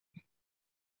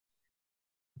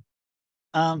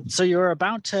So you were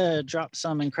about to drop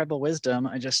some incredible wisdom.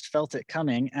 I just felt it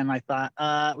coming, and I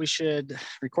thought we should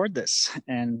record this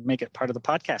and make it part of the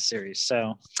podcast series.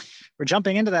 So we're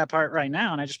jumping into that part right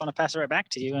now, and I just want to pass it right back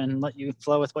to you and let you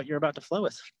flow with what you're about to flow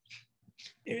with.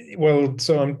 Well,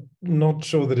 so I'm not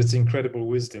sure that it's incredible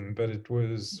wisdom, but it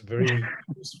was very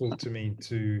useful to me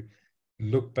to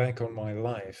look back on my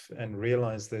life and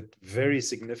realize that very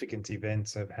significant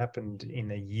events have happened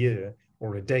in a year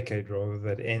or a decade rather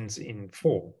that ends in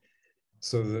 4.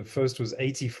 So the first was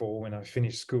 84 when I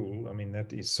finished school. I mean,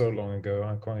 that is so long ago.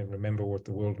 I can't even remember what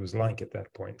the world was like at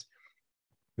that point.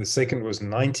 The second was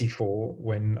 94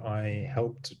 when I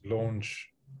helped launch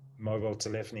mobile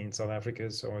telephony in South Africa.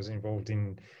 So I was involved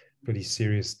in pretty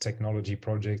serious technology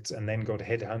projects and then got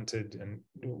headhunted and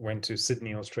went to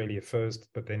Sydney, Australia first,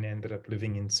 but then ended up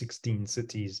living in 16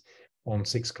 cities on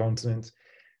 6 continents.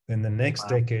 Then the next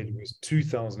decade was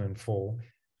 2004,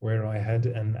 where I had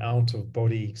an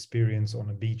out-of-body experience on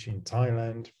a beach in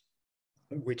Thailand,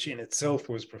 which in itself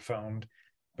was profound.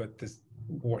 But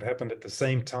what happened at the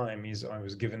same time is I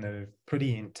was given a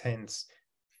pretty intense,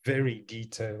 very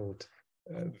detailed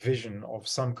vision of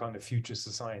some kind of future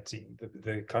society,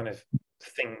 the kind of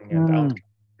thing and outcome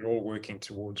we're all working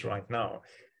towards right now.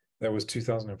 That was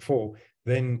 2004.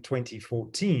 Then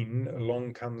 2014,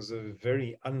 along comes a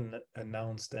very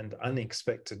unannounced and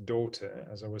unexpected daughter.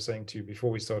 As I was saying to you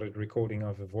before we started recording,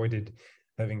 I've avoided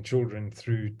having children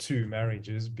through 2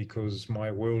 marriages because my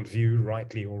worldview,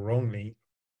 rightly or wrongly,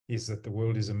 is that the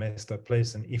world is a messed up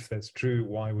place. And if that's true,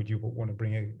 why would you want to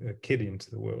bring a kid into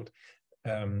the world?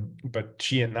 But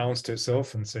she announced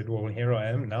herself and said, well, here I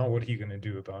am. Now, what are you going to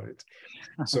do about it?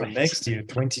 So next year,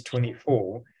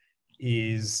 2024,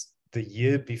 is the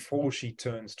year before she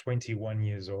turns 21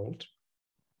 years old.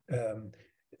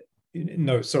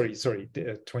 No, sorry,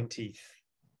 20.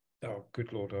 Oh,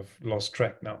 good Lord, I've lost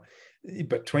track now.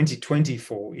 But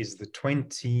 2024 is the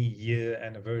 20-year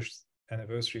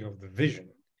anniversary of the vision.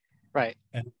 Right.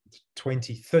 And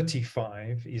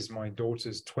 2035 is my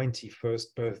daughter's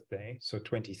 21st birthday. So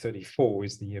 2034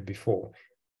 is the year before.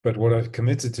 But what I've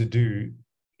committed to do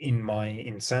in my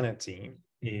insanity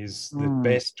is the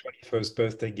best 21st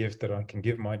birthday gift that I can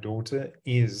give my daughter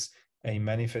is a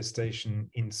manifestation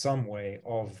in some way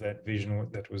of that vision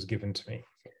that was given to me.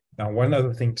 Now, one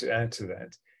other thing to add to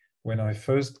that, when I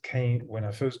first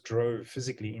drove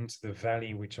physically into the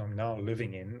valley, which I'm now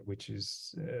living in, which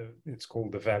is, it's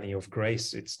called the Valley of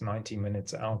Grace. It's 90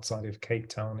 minutes outside of Cape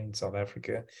Town in South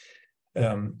Africa.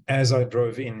 As I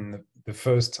drove in the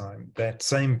first time, that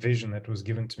same vision that was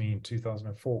given to me in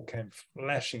 2004 came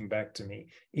flashing back to me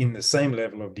in the same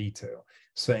level of detail,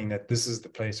 saying that this is the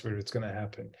place where it's going to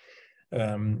happen.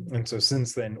 And so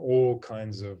since then, all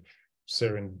kinds of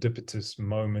serendipitous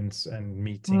moments and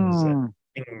meetings and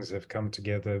things have come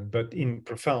together, but in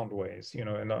profound ways, you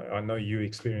know, and I know you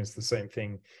experience the same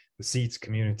thing. The Seeds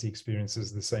community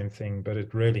experiences the same thing, but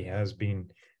it really has been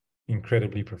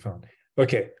incredibly profound.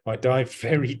 Okay, I dived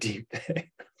very deep there.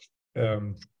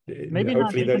 Maybe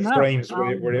hopefully not that frames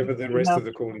wherever the rest of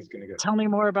the call is going to go. Tell me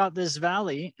more about this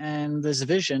valley and this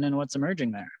vision and what's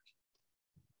emerging there.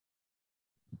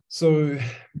 So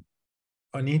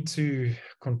I need to,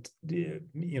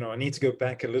 I need to go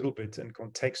back a little bit and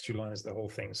contextualize the whole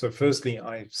thing. So firstly,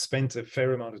 I've spent a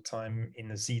fair amount of time in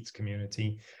the Seeds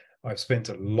community. I've spent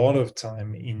a lot of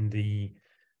time in the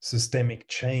systemic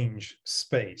change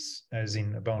space, as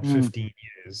in about 15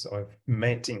 years. I've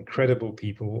met incredible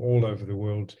people all over the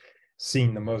world,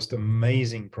 seen the most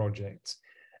amazing projects.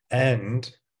 And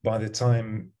by the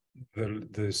time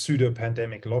the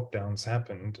pseudo-pandemic lockdowns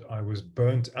happened, I was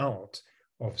burnt out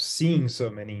of seeing so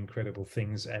many incredible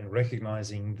things and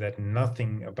recognizing that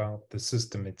nothing about the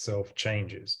system itself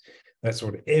changes. That's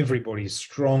what everybody's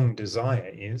strong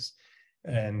desire is.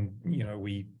 And, you know,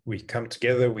 we come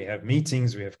together, we have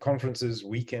meetings, we have conferences,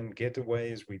 weekend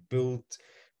getaways, we build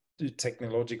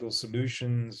technological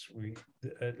solutions,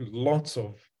 lots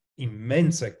of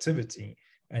immense activity.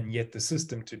 And yet the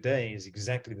system today is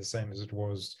exactly the same as it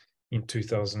was in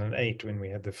 2008 when we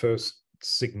had the first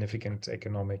significant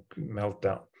economic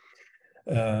meltdown.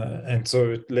 And so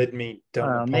it led me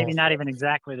down maybe not even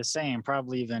exactly the same,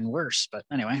 probably even worse, but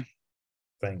anyway.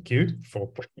 Thank you for,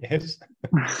 yes.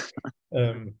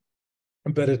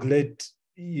 But it led,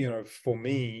 you know, for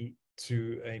me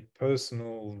to a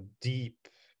personal, deep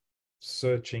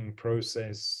searching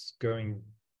process, doing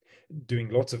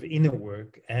lots of inner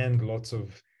work and lots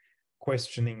of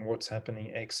questioning what's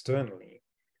happening externally.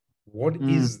 What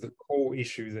is the core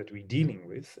issue that we're dealing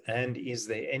with? And is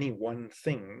there any one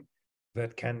thing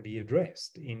that can be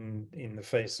addressed in the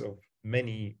face of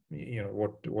many, you know,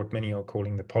 what many are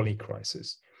calling the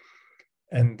polycrisis?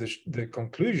 And the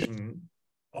conclusion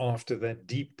after that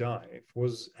deep dive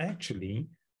was actually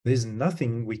there's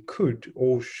nothing we could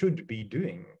or should be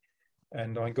doing.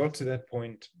 And I got to that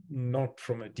point not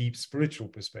from a deep spiritual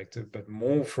perspective, but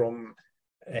more from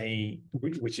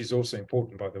which is also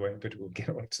important, by the way, but we'll get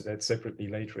onto that separately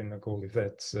later in the call if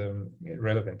that's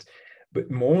relevant. But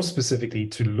more specifically,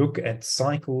 to look at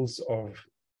cycles of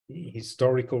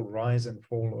historical rise and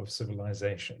fall of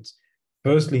civilizations.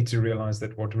 Firstly, to realize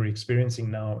that what we're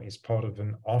experiencing now is part of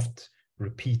an oft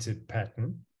repeated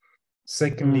pattern.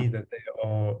 Secondly, that there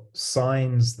are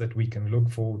signs that we can look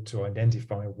for to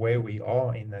identify where we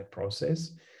are in that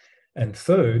process. And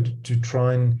third, to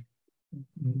try and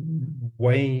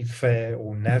wayfare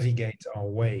or navigate our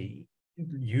way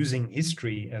using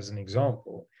history as an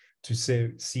example to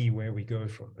see where we go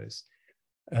from this.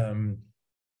 And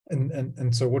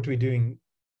so what we're doing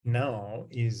now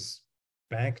is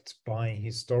backed by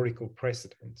historical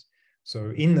precedent.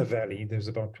 So in the Valley, there's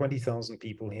about 20,000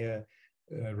 people here,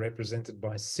 represented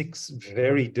by 6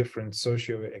 very different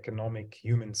socioeconomic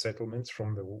human settlements,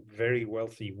 from the very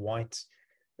wealthy white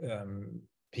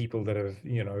people that have,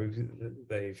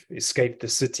 they've escaped the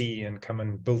city and come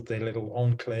and built their little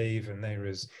enclave and they're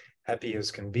as happy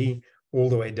as can be, all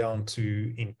the way down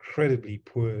to incredibly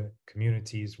poor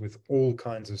communities with all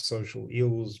kinds of social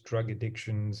ills, drug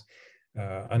addictions,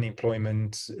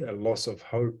 unemployment, loss of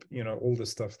hope, all the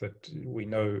stuff that we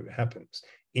know happens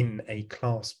in a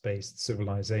class-based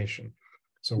civilization.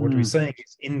 So what we're saying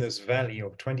is, in this valley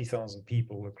of 20,000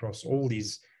 people across all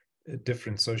these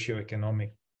different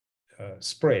socioeconomic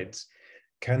spreads,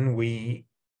 can we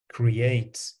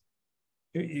replicate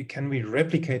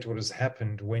what has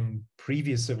happened when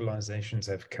previous civilizations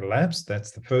have collapsed?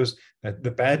 That's the first.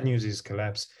 The bad news is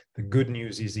collapse. The good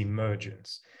news is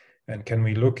emergence. And can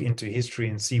we look into history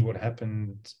and see what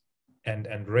happened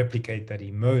and replicate that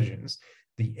emergence,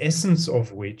 the essence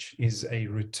of which is a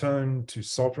return to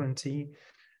sovereignty,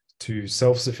 to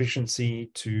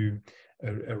self-sufficiency, to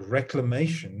a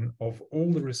reclamation of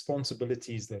all the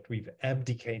responsibilities that we've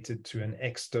abdicated to an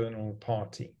external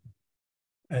party,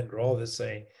 and rather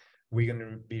say we're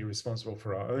going to be responsible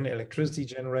for our own electricity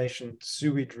generation,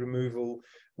 sewage removal,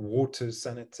 water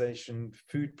sanitation,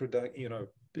 food production.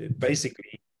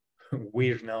 Basically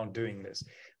we're now doing this,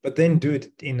 but then do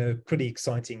it in a pretty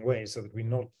exciting way so that we're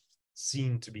not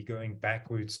seen to be going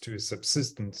backwards to a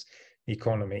subsistence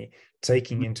economy,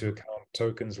 taking into account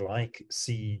tokens like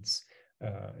seeds,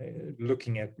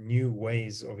 looking at new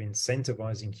ways of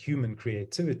incentivizing human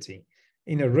creativity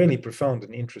in a really profound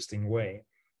and interesting way.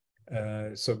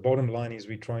 So bottom line is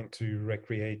we're trying to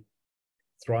recreate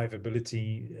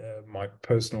thrivability. My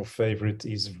personal favorite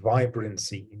is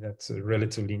vibrancy. That's a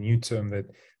relatively new term that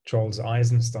Charles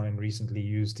Eisenstein recently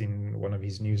used in one of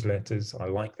his newsletters. I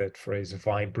like that phrase,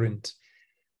 vibrant.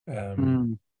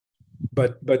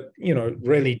 But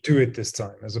really do it this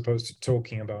time, as opposed to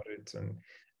talking about it. And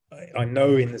I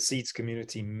know in the Seeds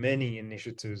community, many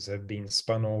initiatives have been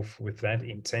spun off with that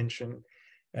intention.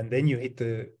 And then you hit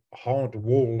the hard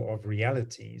wall of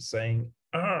reality saying,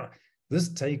 this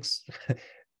takes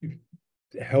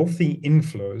healthy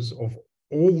inflows of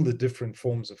all the different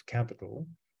forms of capital.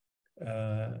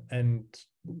 And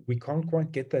we can't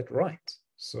quite get that right.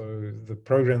 So the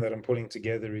program that I'm pulling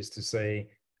together is to say,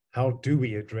 how do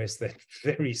we address that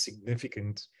very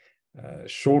significant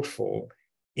shortfall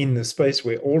in the space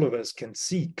where all of us can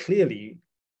see clearly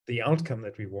the outcome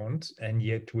that we want, and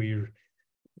yet we're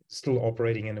still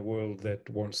operating in a world that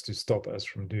wants to stop us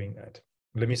from doing that.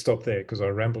 Let me stop there because I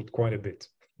rambled quite a bit.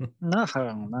 No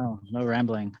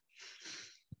rambling.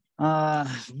 A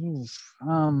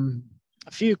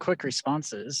few quick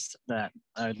responses that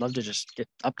I'd love to just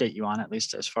update you on, at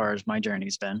least as far as my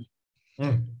journey's been.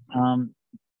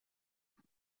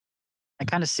 I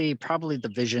kind of see probably the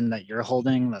vision that you're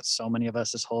holding, that so many of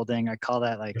us is holding. I call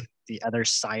that like the other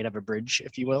side of a bridge,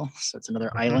 if you will. So it's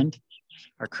another island.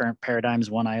 Our current paradigm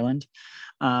is one island.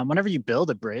 Whenever you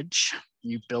build a bridge,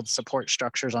 you build support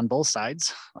structures on both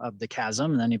sides of the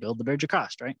chasm, and then you build the bridge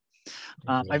across, right?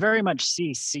 I very much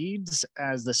see Seeds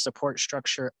as the support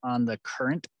structure on the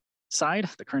current side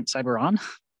we're on,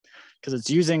 because it's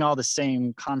using all the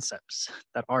same concepts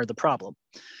that are the problem.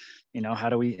 How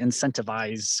do we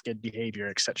incentivize good behavior,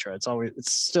 et cetera?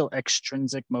 It's still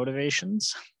extrinsic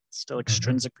motivations, still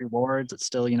extrinsic rewards. It's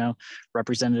still,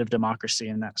 representative democracy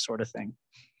and that sort of thing.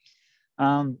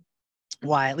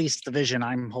 Why at least the vision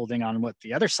I'm holding on what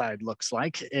the other side looks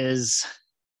like is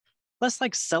less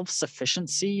like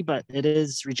self-sufficiency, but it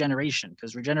is regeneration,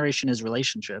 because regeneration is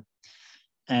relationship,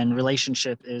 and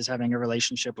relationship is having a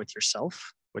relationship with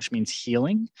yourself, which means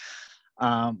healing.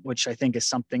 which I think is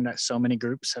something that so many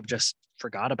groups have just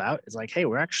forgot about. It's like, hey,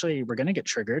 we're going to get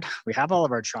triggered. We have all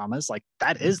of our traumas. Like,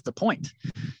 that is the point.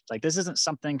 Like, this isn't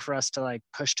something for us to like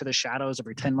push to the shadows or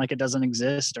pretend like it doesn't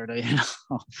exist or to,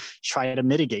 try to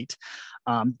mitigate.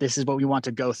 This is what we want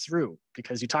to go through,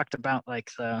 because you talked about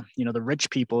like the rich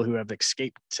people who have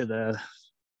escaped to the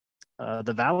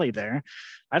valley there.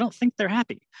 I don't think they're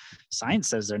happy. Science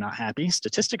says they're not happy.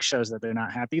 Statistics shows that they're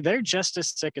not happy. They're just as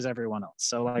sick as everyone else.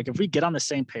 So like, if we get on the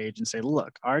same page and say,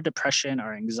 look, our depression,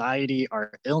 our anxiety,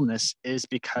 our illness is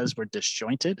because we're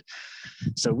disjointed.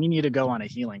 So we need to go on a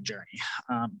healing journey.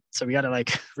 So we got to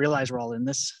like realize we're all in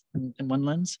this in one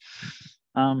lens.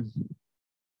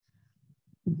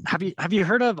 Have you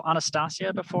heard of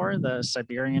Anastasia before, the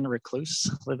Siberian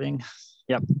recluse living?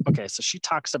 Yep. Okay. So she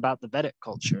talks about the Vedic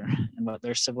culture and what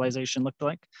their civilization looked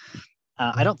like.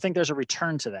 I don't think there's a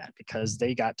return to that because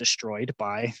they got destroyed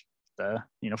by the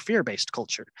fear-based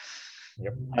culture.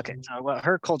 Yep. Okay. So what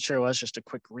her culture was, just a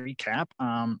quick recap.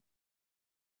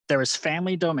 There was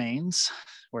family domains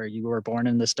where you were born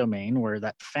in this domain where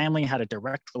that family had a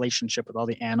direct relationship with all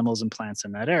the animals and plants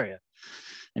in that area.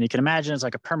 And you can imagine it's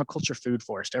like a permaculture food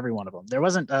forest, every one of them. There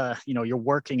wasn't, you're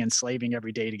working and slaving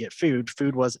every day to get food.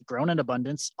 Food was grown in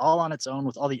abundance, all on its own,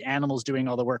 with all the animals doing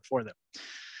all the work for them.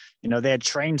 They had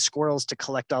trained squirrels to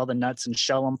collect all the nuts and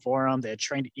shell them for them. They had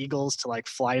trained eagles to like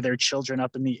fly their children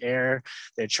up in the air.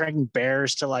 They had trained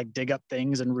bears to like dig up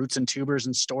things and roots and tubers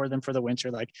and store them for the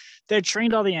winter. Like, they had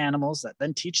trained all the animals that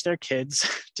then teach their kids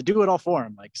to do it all for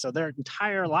them. Like, so their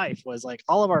entire life was like,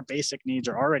 all of our basic needs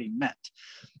are already met.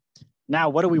 Now,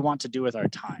 what do we want to do with our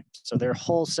time? So their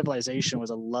whole civilization was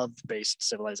a love-based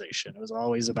civilization. It was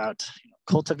always about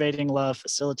cultivating love,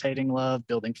 facilitating love,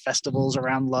 building festivals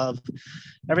around love.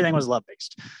 Everything was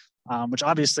love-based, which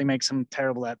obviously makes them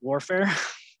terrible at warfare,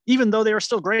 even though they were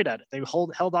still great at it. They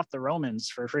held off the Romans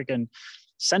for freaking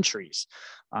centuries.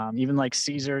 Even like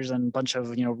Caesars and a bunch of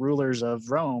rulers of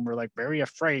Rome were like very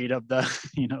afraid of the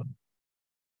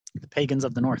the pagans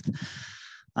of the north.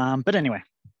 But anyway.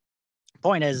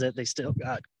 Point is that they still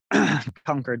got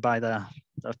conquered by the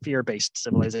fear-based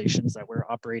civilizations that we're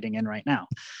operating in right now.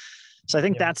 So I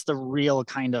think that's the real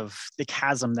kind of the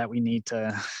chasm that we need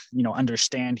to,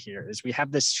 understand here is we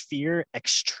have this fear,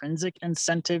 extrinsic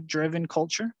incentive driven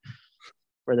culture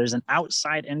where there's an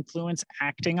outside influence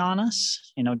acting on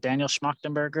us. Daniel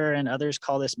Schmachtenberger and others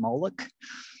call this Moloch.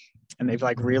 And they've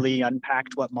like really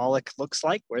unpacked what Moloch looks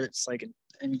like, where it's like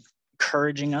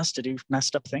encouraging us to do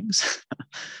messed up things.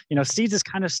 Seeds is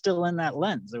kind of still in that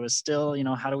lens. It was still,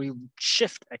 how do we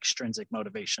shift extrinsic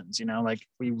motivations? Like,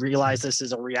 we realize this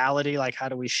is a reality. Like, how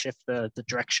do we shift the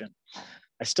direction?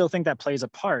 I still think that plays a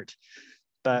part,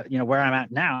 but where I'm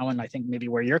at now, and I think maybe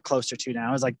where you're closer to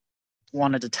now, is like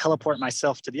wanted to teleport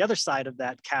myself to the other side of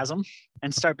that chasm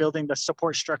and start building the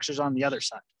support structures on the other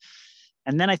side.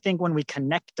 And then I think when we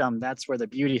connect them, that's where the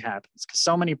beauty happens. Because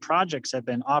so many projects have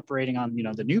been operating on,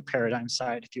 the new paradigm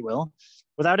side, if you will,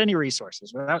 without any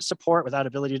resources, without support, without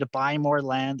ability to buy more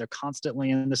land. They're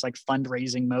constantly in this like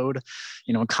fundraising mode,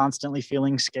 constantly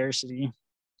feeling scarcity.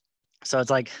 So it's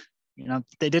like,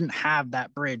 they didn't have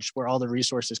that bridge where all the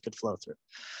resources could flow through.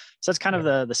 So that's kind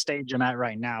of the stage I'm at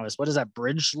right now, is what does that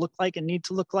bridge look like and need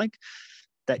to look like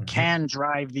that can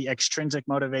drive the extrinsic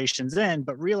motivations in,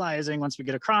 but realizing once we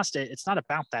get across it, it's not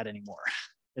about that anymore.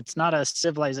 It's not a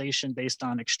civilization based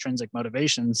on extrinsic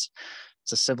motivations.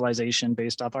 It's a civilization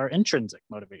based off our intrinsic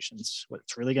motivations.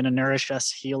 What's really going to nourish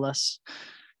us, heal us,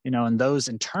 and those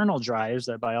internal drives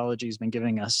that biology has been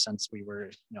giving us since we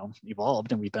were,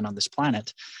 evolved and we've been on this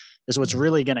planet, is what's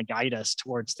really going to guide us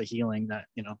towards the healing that,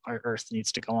 our Earth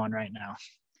needs to go on right now.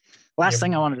 Last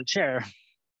thing I wanted to share,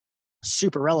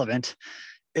 super relevant,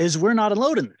 is we're not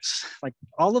alone in this. Like,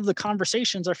 all of the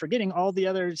conversations are forgetting all the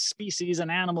other species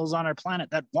and animals on our planet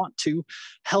that want to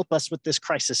help us with this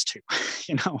crisis too,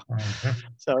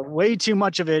 So way too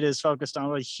much of it is focused on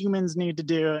what humans need to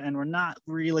do. And we're not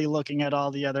really looking at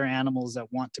all the other animals that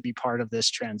want to be part of this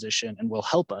transition and will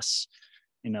help us,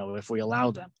 if we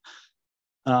allow them.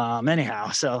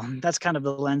 Anyhow, so that's kind of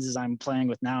the lenses I'm playing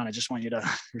with now. And I just want you to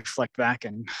reflect back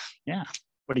and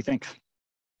what do you think?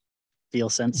 Feel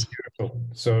sense? Beautiful.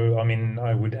 So,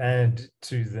 I would add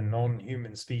to the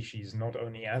non-human species, not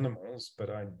only animals, but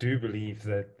I do believe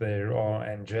that there are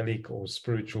angelic or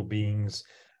spiritual beings,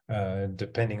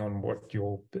 depending on what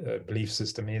your belief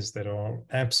system is, that are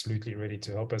absolutely ready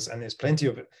to help us. And there's plenty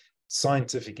of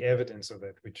scientific evidence of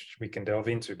that, which we can delve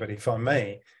into. But if I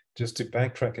may, just to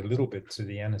backtrack a little bit to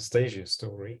the Anastasia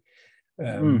story,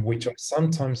 which I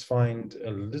sometimes find a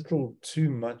little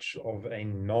too much of a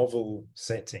novel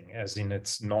setting, as in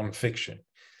it's non-fiction.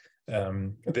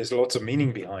 There's lots of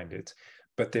meaning behind it,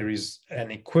 but there is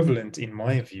an equivalent, in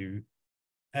my view,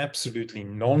 absolutely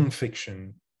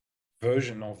non-fiction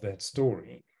version of that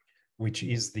story, which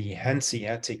is the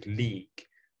Hanseatic League,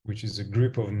 which is a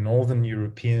group of Northern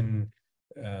European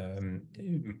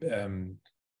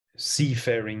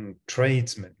seafaring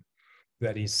tradesmen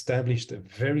that established a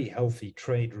very healthy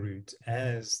trade route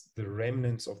as the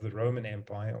remnants of the Roman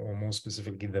Empire, or more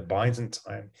specifically the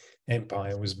Byzantine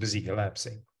Empire, was busy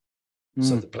collapsing.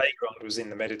 So the playground was in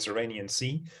the Mediterranean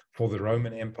Sea for the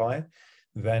Roman Empire.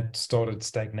 That started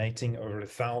stagnating over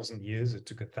 1,000 years. It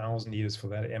took 1,000 years for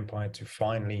that empire to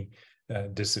finally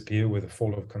disappear with the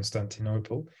fall of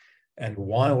Constantinople. And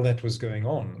while that was going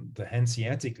on, the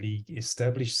Hanseatic League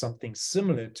established something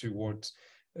similar to what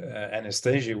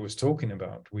Anastasia was talking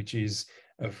about, which is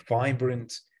a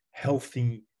vibrant,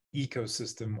 healthy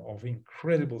ecosystem of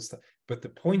incredible stuff. But the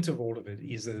point of all of it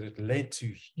is that it led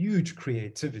to huge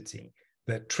creativity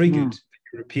that triggered the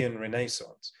European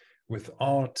Renaissance, with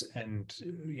art and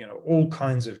all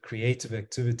kinds of creative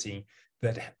activity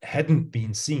that hadn't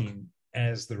been seen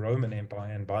as the Roman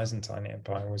Empire and Byzantine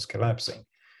Empire was collapsing.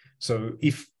 So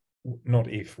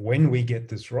when we get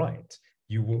this right,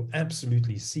 you will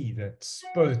absolutely see that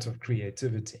spurt of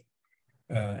creativity.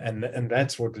 And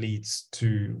that's what leads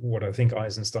to what I think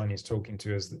Eisenstein is talking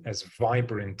to as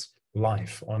vibrant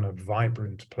life on a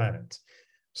vibrant planet.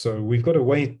 So we've got a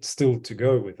way still to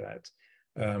go with that.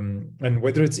 And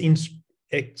whether it's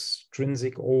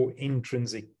extrinsic or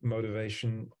intrinsic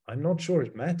motivation, I'm not sure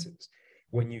it matters.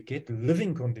 When you get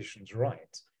living conditions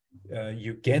right,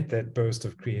 you get that burst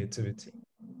of creativity.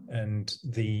 And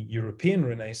the European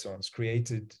Renaissance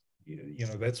created,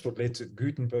 that's what led to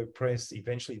Gutenberg Press,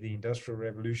 eventually the Industrial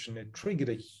Revolution. It triggered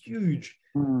a huge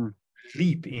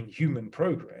leap in human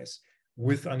progress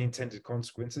with unintended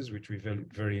consequences, which we're very,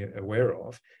 very aware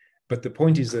of. But the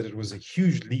point is that it was a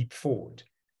huge leap forward.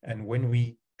 And when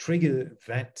we trigger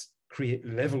that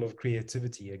level of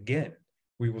creativity again,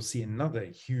 we will see another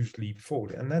huge leap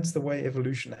forward. And that's the way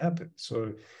evolution happens.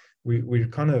 So we're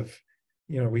kind of,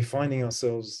 we're finding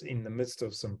ourselves in the midst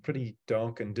of some pretty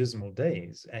dark and dismal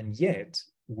days. And yet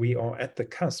we are at the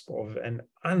cusp of an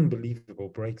unbelievable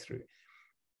breakthrough.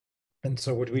 And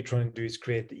so what we're trying to do is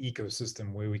create the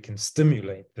ecosystem where we can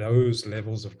stimulate those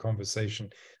levels of conversation,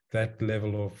 that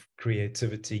level of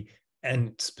creativity,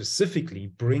 and specifically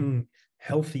bring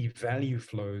healthy value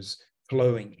flows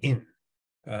flowing in.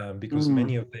 Because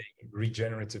many of the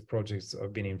regenerative projects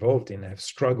I've been involved in have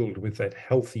struggled with that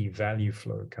healthy value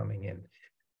flow coming in.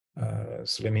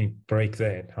 So let me break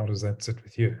that. How does that sit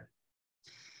with you?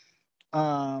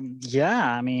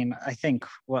 Yeah, I mean, I think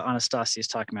what Anastasia is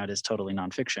talking about is totally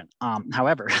nonfiction.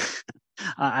 However,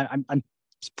 I'm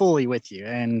fully with you.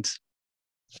 And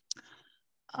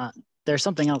there's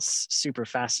something else super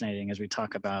fascinating as we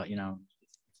talk about,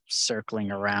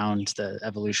 circling around the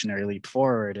evolutionary leap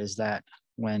forward, is that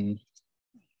when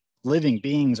living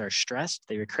beings are stressed,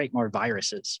 they create more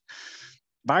viruses.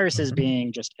 Viruses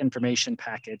being just information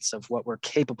packets of what we're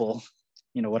capable,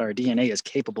 what our DNA is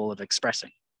capable of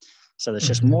expressing. So there's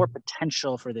just more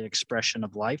potential for the expression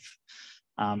of life.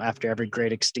 After every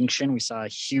great extinction, we saw a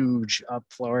huge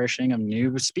flourishing of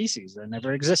new species that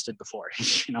never existed before,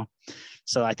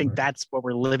 So I think that's what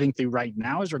we're living through right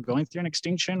now. As we're going through an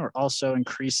extinction, we're also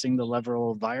increasing the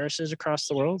level of viruses across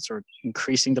the world. So we're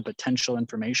increasing the potential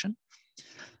information.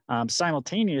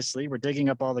 Simultaneously, we're digging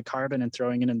up all the carbon and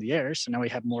throwing it in the air. So now we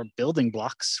have more building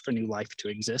blocks for new life to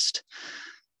exist.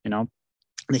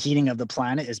 The heating of the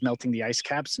planet is melting the ice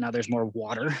caps. Now there's more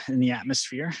water in the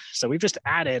atmosphere. So we've just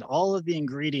added all of the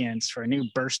ingredients for a new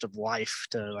burst of life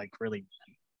to really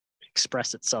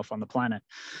express itself on the planet.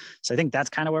 So I think that's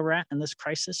kind of where we're at in this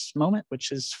crisis moment,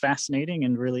 which is fascinating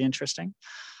and really interesting.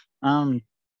 But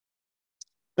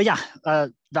yeah,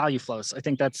 value flows. I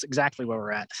think that's exactly where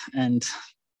we're at. And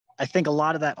I think a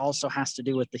lot of that also has to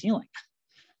do with the healing,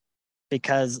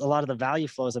 because a lot of the value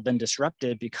flows have been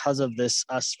disrupted because of this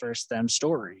us versus them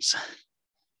stories.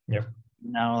 Yep.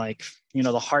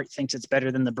 The heart thinks it's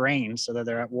better than the brain, so that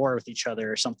they're at war with each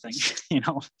other or something.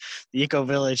 The eco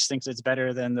village thinks it's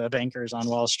better than the bankers on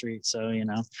Wall Street, so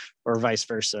or vice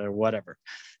versa, or whatever.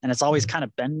 And it's always kind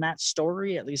of been that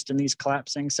story, at least in these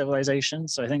collapsing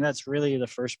civilizations. So I think that's really the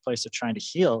first place of trying to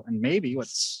heal, and maybe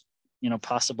what's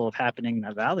possible of happening in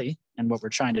the valley, and what we're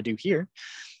trying to do here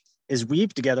is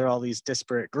weave together all these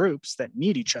disparate groups that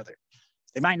need each other.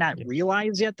 They might not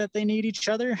realize yet that they need each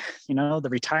other. You know, the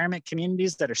retirement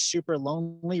communities that are super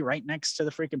lonely right next to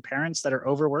the freaking parents that are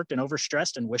overworked and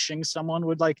overstressed and wishing someone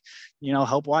would, like, you know,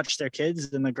 help watch their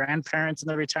kids, and the grandparents in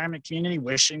the retirement community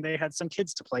wishing they had some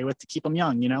kids to play with to keep them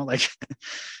young, you know, like,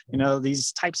 you know,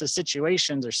 these types of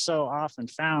situations are so often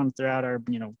found throughout our,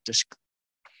 you know,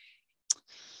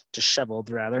 disheveled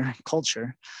rather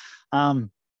culture.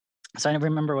 So I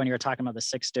remember when you were talking about the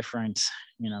 6 different,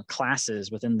 you know, classes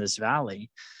within this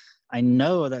valley, I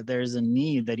know that there's a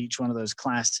need that each one of those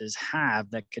classes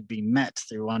have that could be met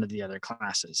through one of the other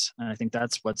classes. And I think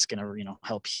that's what's going to, you know,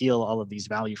 help heal all of these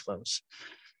value flows.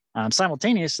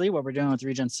 Simultaneously, what we're doing with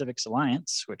ReGen Civics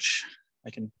Alliance, which I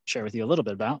can share with you a little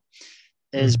bit about,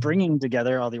 is bringing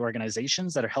together all the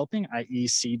organizations that are helping, i.e.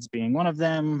 Seeds being one of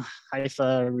them,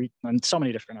 HIFA, and so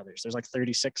many different others. There's like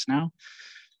 36 now.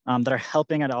 That are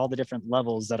helping at all the different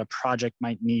levels that a project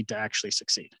might need to actually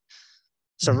succeed.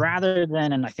 So rather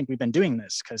than, and I think we've been doing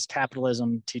this because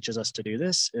capitalism teaches us to do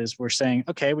this, is we're saying,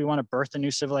 okay, we want to birth a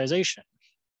new civilization.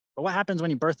 But what happens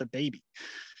when you birth a baby?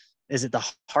 Is it the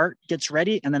heart gets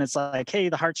ready and then it's like, hey,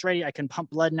 the heart's ready, I can pump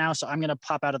blood now, so I'm going to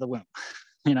pop out of the womb.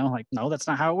 You know, like, no, that's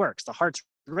not how it works. The heart's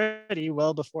ready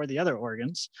well before the other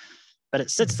organs, but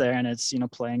it sits there and it's, you know,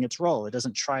 playing its role. It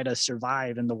doesn't try to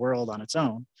survive in the world on its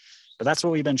own. But that's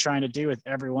what we've been trying to do with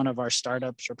every one of our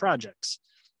startups or projects.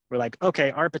 We're like,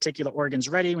 okay, our particular organ's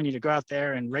ready. We need to go out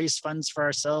there and raise funds for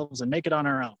ourselves and make it on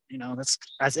our own. You know, that's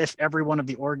as if every one of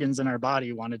the organs in our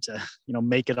body wanted to, you know,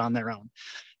 make it on their own.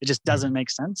 It just doesn't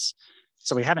make sense.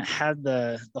 So we haven't had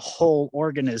the whole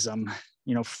organism,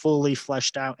 you know, fully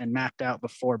fleshed out and mapped out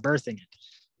before birthing it.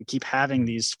 We keep having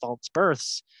these false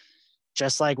births,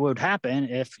 just like what would happen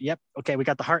if, yep, okay, we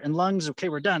got the heart and lungs, okay,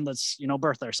 we're done, let's, you know,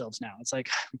 birth ourselves now. It's like,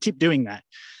 we keep doing that.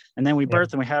 And then we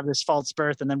birth and we have this false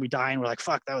birth and then we die and we're like,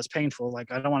 fuck, that was painful. Like,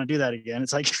 I don't want to do that again.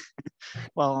 It's like,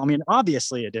 well, I mean,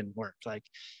 obviously it didn't work. Like,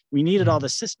 we needed all the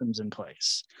systems in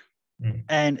place.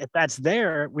 And if that's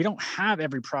there, we don't have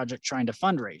every project trying to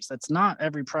fundraise. That's not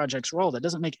every project's role. That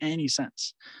doesn't make any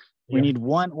sense. We need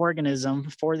one organism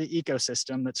for the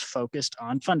ecosystem that's focused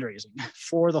on fundraising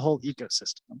for the whole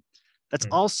ecosystem. That's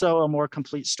also a more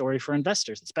complete story for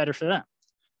investors. It's better for them.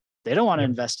 They don't want to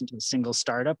invest into a single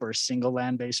startup or a single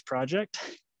land-based project.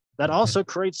 That also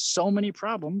creates so many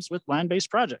problems with land-based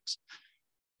projects.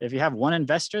 If you have one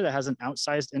investor that has an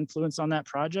outsized influence on that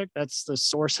project, that's the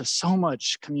source of so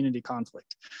much community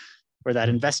conflict, where that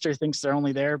investor thinks they're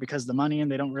only there because of the money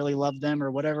and they don't really love them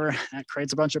or whatever. That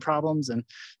creates a bunch of problems, and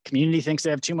community thinks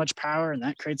they have too much power and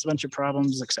that creates a bunch of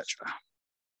problems, etc.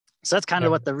 So that's kind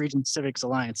of what the ReGen Civics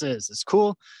Alliance is. It's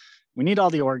cool. We need all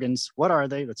the organs. What are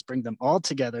they? Let's bring them all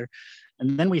together.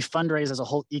 And then we fundraise as a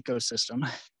whole ecosystem.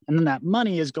 And then that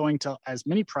money is going to as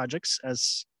many projects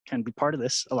as can be part of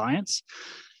this alliance.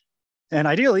 And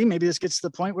ideally, maybe this gets to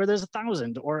the point where there's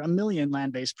 1,000 or 1,000,000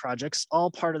 land-based projects, all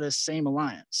part of this same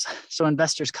alliance. So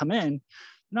investors come in,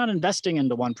 not investing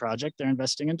into one project, they're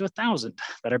investing into 1,000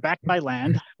 that are backed by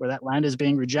land, where that land is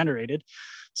being regenerated.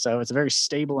 So it's a very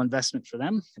stable investment for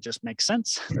them. It just makes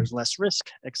sense. There's less risk,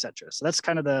 etc. So that's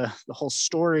kind of the whole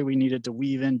story we needed to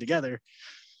weave in together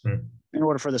in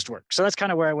order for this to work. So that's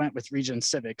kind of where I went with ReGen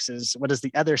Civics, is what does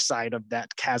the other side of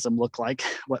that chasm look like?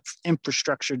 What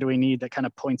infrastructure do we need that kind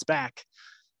of points back?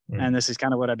 And this is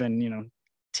kind of what I've been, you know,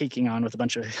 taking on with a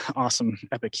bunch of awesome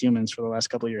epic humans for the last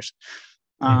couple of years.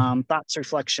 Thoughts,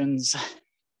 reflections,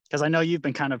 because I know you've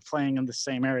been kind of playing in the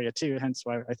same area too, hence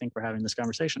why I think we're having this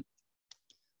conversation.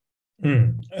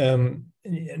 And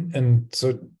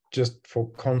so just for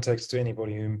context to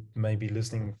anybody who may be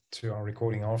listening to our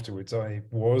recording afterwards, I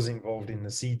was involved in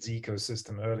the Seeds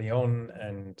ecosystem early on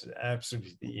and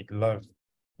absolutely loved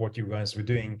what you guys were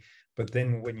doing. But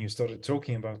then when you started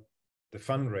talking about the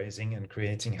fundraising and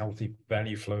creating healthy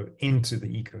value flow into the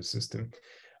ecosystem,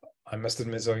 I must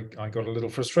admit I got a little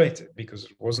frustrated because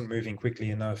it wasn't moving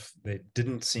quickly enough. There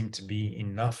didn't seem to be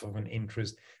enough of an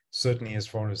interest, certainly as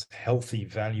far as healthy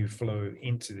value flow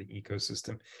into the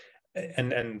ecosystem.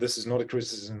 And this is not a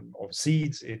criticism of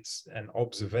Seeds, it's an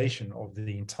observation of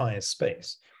the entire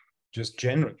space. Just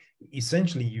generally,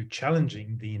 essentially, you're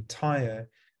challenging the entire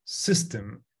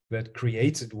system that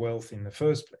created wealth in the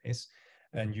first place,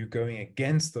 and you're going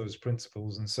against those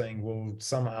principles and saying, well,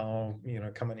 somehow, you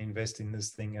know, come and invest in this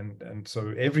thing. And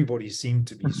so everybody seemed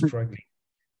to be struggling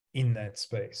in that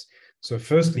space. So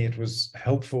firstly, it was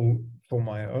helpful for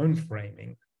my own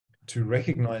framing to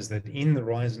recognize that in the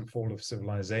rise and fall of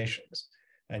civilizations,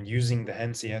 and using the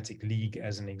Hanseatic League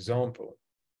as an example,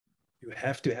 you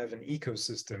have to have an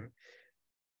ecosystem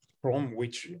from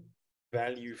which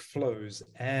value flows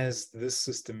as this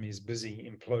system is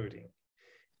busy imploding.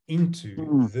 into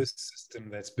Mm. this system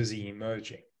that's busy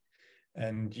emerging.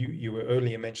 And you were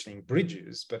earlier mentioning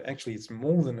bridges, but actually it's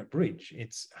more than a bridge.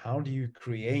 It's how do you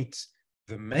create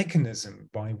the mechanism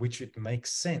by which it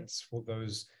makes sense for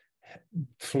those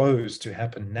flows to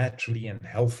happen naturally and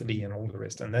healthily and all the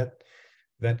rest. And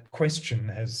that question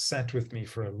has sat with me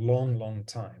for a long, long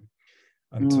time,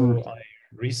 until I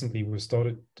recently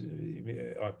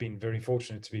I've been very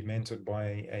fortunate to be mentored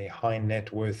by a high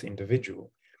net worth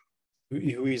individual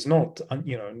who is not,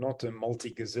 not a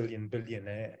multi-gazillion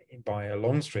billionaire by a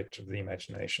long stretch of the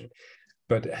imagination,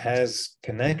 but has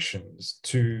connections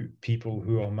to people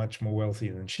who are much more wealthy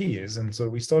than she is. And so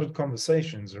we started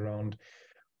conversations around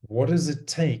what does it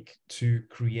take to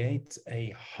create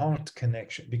a heart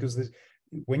connection? Because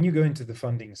when you go into the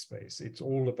funding space, it's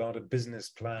all about a business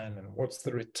plan and what's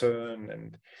the return.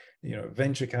 And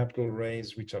venture capital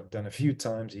raise, which I've done a few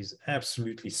times, is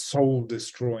absolutely soul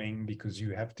destroying, because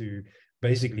you have to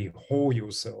basically whore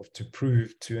yourself to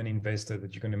prove to an investor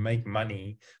that you're going to make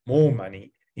money, more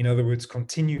money. In other words,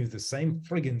 continue the same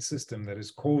friggin' system that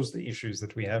has caused the issues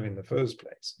that we have in the first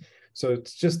place. So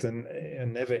it's just a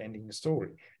never-ending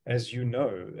story. As you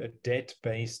know, a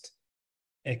debt-based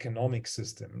economic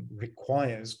system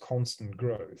requires constant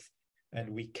growth, and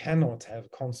we cannot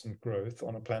have constant growth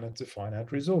on a planet of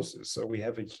finite resources. So we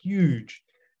have a huge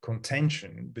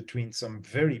contention between some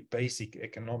very basic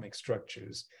economic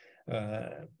structures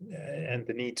and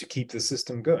the need to keep the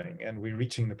system going. And we're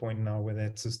reaching the point now where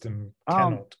that system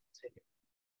cannot continue.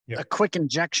 Yep. A quick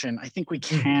injection. I think we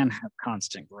can have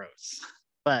constant growth,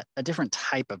 but a different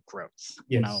type of growth.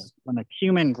 Yes. When a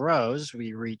human grows,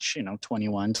 we reach,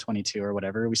 21, 22 or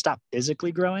whatever, we stop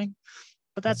physically growing,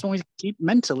 but that's when we keep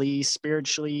mentally,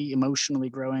 spiritually, emotionally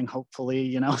growing,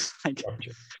 hopefully,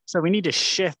 So we need to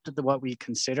shift what we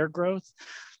consider growth.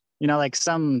 Like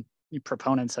some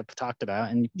proponents have talked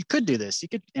about, and you could do this. You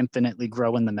could infinitely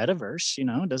grow in the metaverse.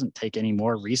 It doesn't take any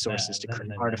more resources to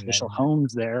create artificial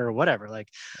homes there or whatever.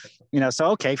 So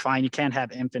okay, fine, you can't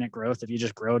have infinite growth if you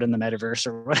just grow it in the metaverse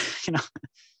or what.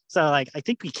 So I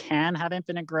think we can have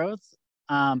infinite growth,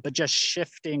 but just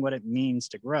shifting what it means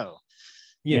to grow.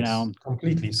 Yes,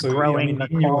 completely. So growing the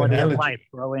quality of life,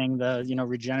 growing the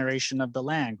regeneration of the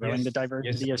land, growing the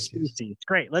diversity of species.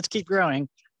 Great, let's keep growing.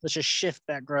 Let's just shift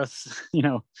that growth,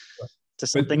 to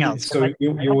something else. So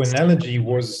your analogy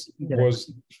was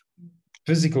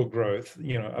physical growth,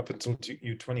 up until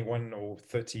you're 21 or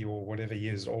 30 or whatever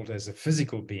years old as a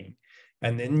physical being,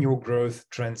 and then your growth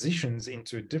transitions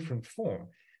into a different form.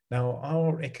 Now,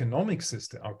 our economic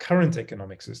system, our current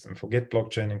economic system, forget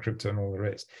blockchain and crypto and all the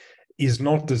rest, is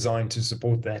not designed to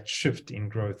support that shift in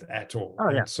growth at all.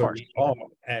 Oh, yeah, and so we are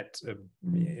at,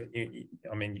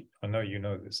 I know you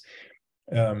know this.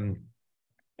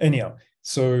 Anyhow,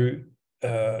 so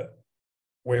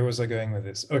where was I going with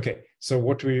this? Okay, so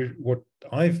what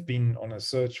I've been on a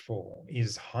search for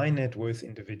is high net worth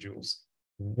individuals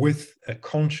with a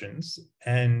conscience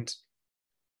and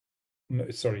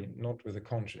not with a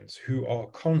conscience, who are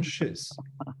conscious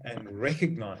and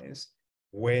recognize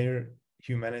where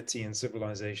humanity and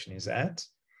civilization is at,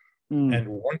 and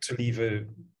want to leave a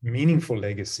meaningful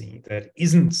legacy that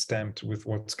isn't stamped with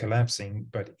what's collapsing,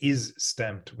 but is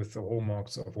stamped with the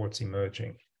hallmarks of what's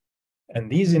emerging. And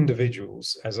these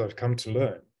individuals, as I've come to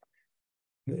learn,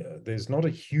 there's not a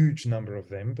huge number of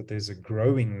them, but there's a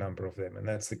growing number of them, and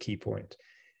that's the key point,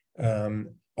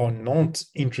 are not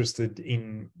interested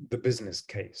in the business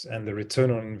case and the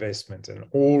return on investment and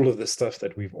all of the stuff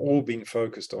that we've all been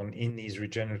focused on in these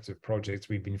regenerative projects.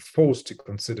 We've been forced to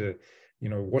consider,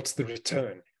 what's the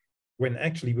return, when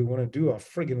actually we want to do our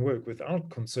friggin' work without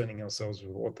concerning ourselves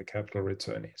with what the capital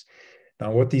return is.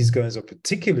 Now, what these guys are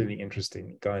particularly interested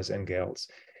in, guys and gals,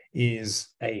 is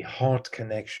a heart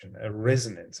connection, a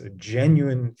resonance, a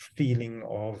genuine feeling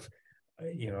of,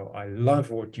 I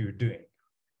love what you're doing.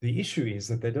 The issue is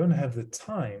that they don't have the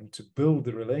time to build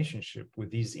the relationship with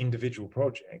these individual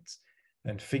projects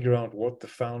and figure out what the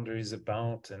founder is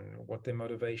about and what their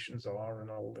motivations are and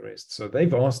all the rest. So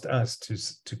they've asked us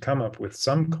to come up with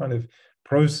some kind of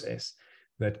process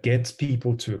that gets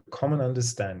people to a common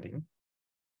understanding,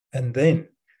 and then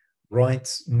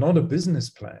writes not a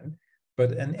business plan,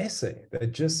 but an essay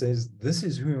that just says, this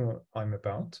is who I'm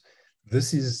about.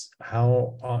 This is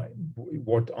how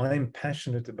what I'm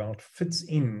passionate about fits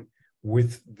in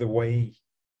with the way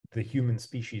the human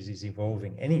species is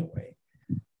evolving anyway.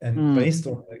 And based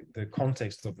on the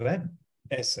context of that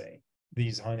essay,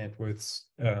 these high net worths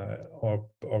are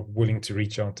willing to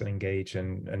reach out and engage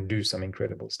and do some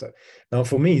incredible stuff. Now,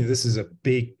 for me, this is a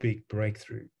big, big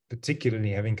breakthrough,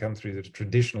 particularly having come through the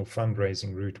traditional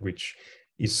fundraising route, which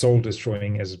is soul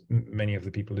destroying, as many of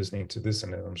the people listening to this,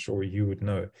 and I'm sure you would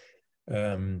know.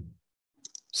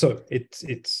 So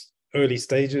it's early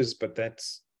stages, but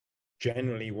that's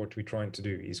generally what we're trying to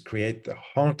do, is create the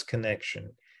heart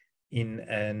connection in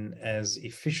an as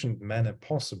efficient manner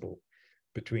possible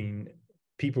between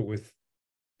people with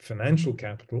financial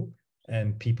capital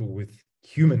and people with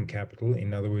human capital.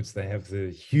 In other words, they have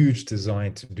the huge desire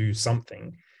to do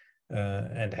something,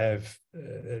 and have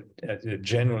a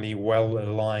generally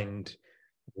well-aligned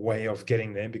way of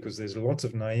getting there, because there's lots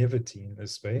of naivety in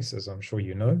this space, as I'm sure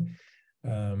you know,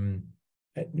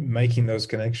 making those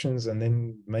connections and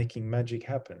then making magic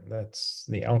happen. That's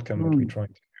the outcome that we're trying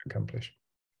to accomplish.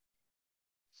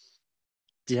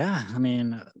 Yeah, I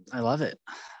mean, I love it.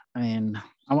 I mean,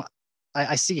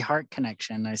 I see heart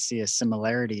connection. I see a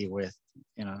similarity with,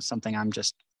 something I'm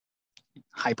just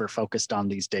hyper focused on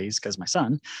these days because my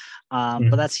son,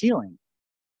 but that's healing.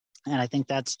 And I think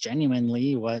that's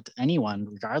genuinely what anyone,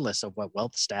 regardless of what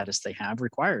wealth status they have,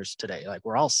 requires today. Like,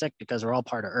 we're all sick because we're all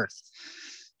part of Earth.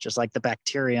 Just like the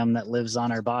bacterium that lives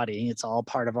on our body, it's all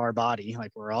part of our body.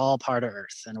 Like, we're all part of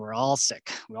Earth, and we're all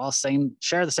sick. We all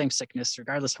share the same sickness,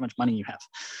 regardless of how much money you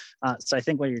have. So I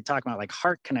think what you're talking about, like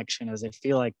heart connection, is I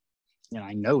feel like,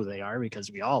 I know they are,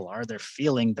 because we all are. They're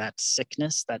feeling that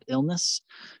sickness, that illness.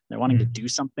 They're wanting to do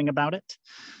something about it.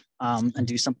 And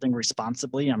do something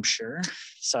responsibly, I'm sure.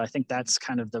 So I think that's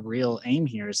kind of the real aim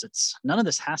here, is none of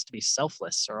this has to be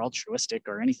selfless or altruistic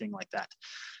or anything like that.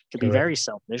 It could be very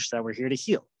selfish, that we're here to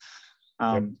heal.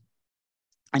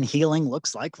 And healing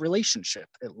looks like relationship.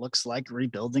 It looks like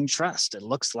rebuilding trust. It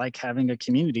looks like having a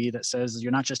community that says you're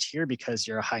not just here because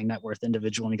you're a high net worth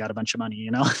individual and you got a bunch of money,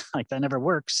 like that never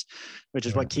works, which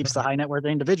is what keeps the high net worth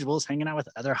individuals hanging out with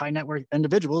other high net worth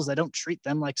individuals that don't treat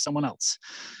them like someone else.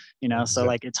 So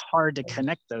like, it's hard to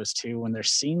connect those two when they're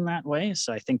seen that way.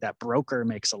 So I think that broker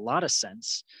makes a lot of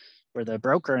sense, where the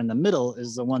broker in the middle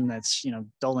is the one that's,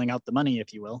 doling out the money,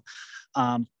 if you will.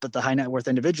 But the high net worth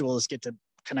individuals get to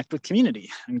connect with community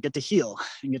and get to heal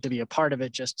and get to be a part of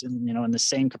it, just in the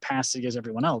same capacity as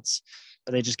everyone else.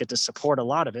 But they just get to support a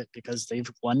lot of it because they've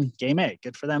won game A.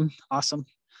 Good for them. Awesome.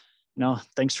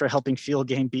 Thanks for helping fuel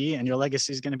game B, and your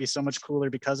legacy is going to be so much cooler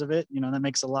because of it. That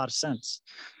makes a lot of sense.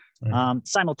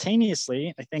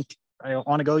 Simultaneously, I think I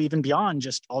want to go even beyond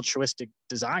just altruistic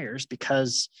desires,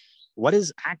 because what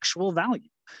is actual value?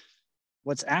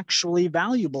 What's actually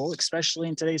valuable, especially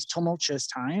in today's tumultuous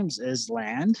times, is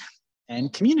land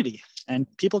and community and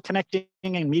people connecting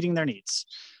and meeting their needs.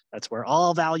 That's where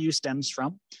all value stems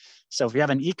from. So if we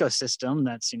have an ecosystem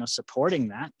that's, supporting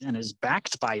that and is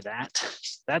backed by that,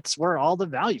 that's where all the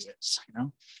value is.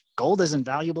 Gold isn't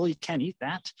valuable. You can't eat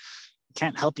that.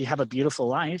 Can't help you have a beautiful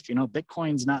life.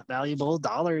 Bitcoin's not valuable.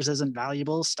 Dollars isn't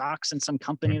valuable. Stocks in some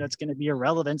company that's going to be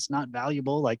irrelevant is not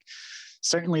valuable. Like,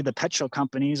 certainly the petro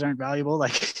companies aren't valuable.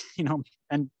 Like,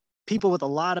 and people with a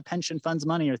lot of pension funds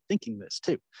money are thinking this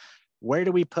too. Where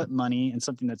do we put money in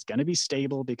something that's going to be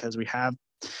stable, because we have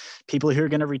people who are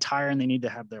going to retire and they need to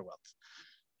have their wealth.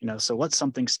 So what's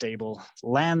something stable?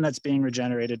 Land that's being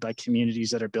regenerated by communities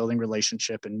that are building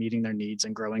relationship and meeting their needs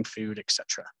and growing food,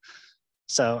 etc.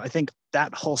 So I think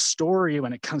that whole story,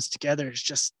 when it comes together, is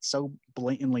just so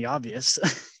blatantly obvious,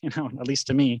 at least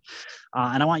to me.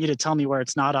 And I want you to tell me where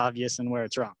it's not obvious and where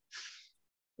it's wrong.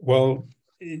 Well,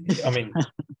 I mean,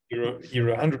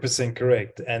 you're 100%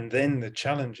 correct. And then the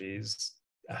challenge is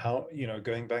how,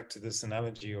 going back to this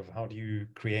analogy of how do you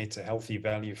create a healthy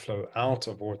value flow out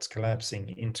of what's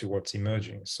collapsing into what's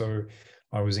emerging. So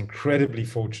I was incredibly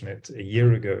fortunate a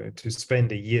year ago to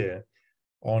spend a year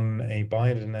on a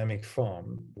biodynamic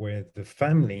farm where the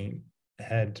family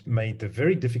had made the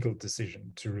very difficult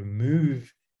decision to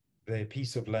remove their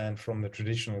piece of land from the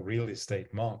traditional real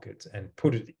estate market and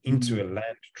put it into a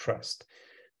land trust.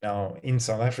 Now, in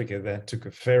South Africa, that took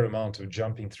a fair amount of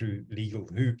jumping through legal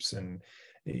hoops and,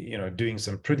 doing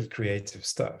some pretty creative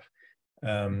stuff.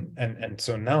 And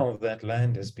so now that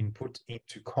land has been put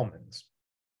into commons.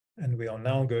 And we are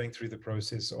now going through the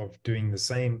process of doing the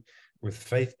same with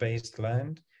faith-based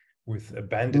land, with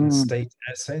abandoned state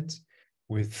assets,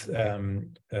 with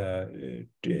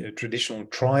traditional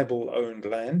tribal-owned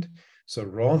land. So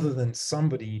rather than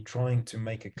somebody trying to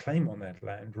make a claim on that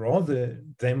land, rather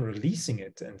them releasing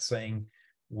it and saying,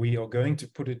 we are going to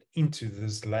put it into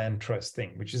this land trust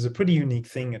thing, which is a pretty unique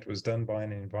thing. It was done by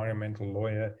an environmental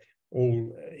lawyer,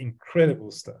 all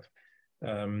incredible stuff.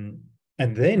 And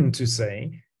then to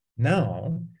say,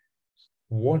 now,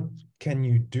 what can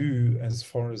you do as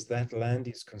far as that land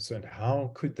is concerned?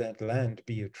 How could that land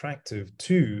be attractive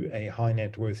to a high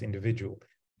net worth individual?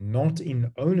 Not in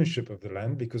ownership of the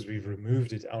land, because we've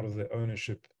removed it out of the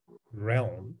ownership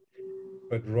realm,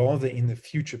 but rather in the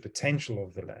future potential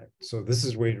of the land. So this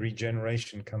is where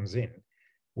regeneration comes in,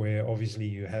 where obviously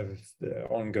you have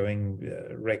ongoing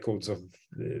records of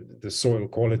the soil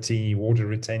quality, water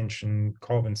retention,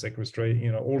 carbon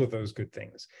sequestration, all of those good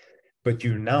things. But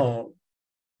you're now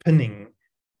pinning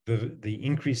the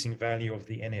increasing value of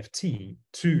the NFT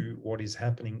to what is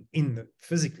happening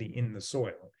physically in the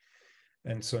soil.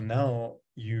 And so now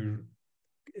you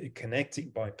connecting,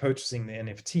 by purchasing the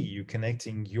NFT, you're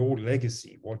connecting your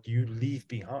legacy, what you leave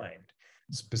behind,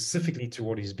 specifically to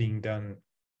what is being done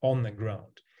on the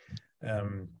ground.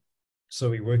 So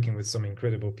we're working with some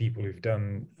incredible people who've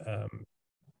done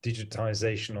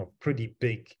digitization of pretty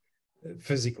big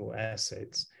physical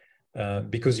assets,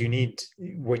 because you need,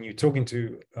 when you're talking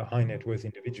to a high net worth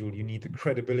individual, you need the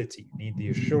credibility, you need the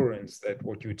assurance that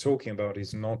what you're talking about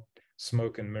is not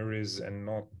smoke and mirrors and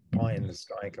not pie in the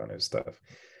sky kind of stuff.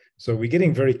 So we're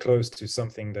getting very close to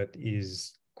something that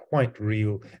is quite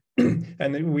real.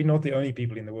 And we're not the only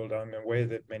people in the world. I'm aware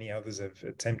that many others have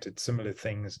attempted similar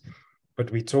things,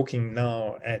 but we're talking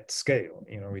now at scale.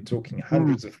 We're talking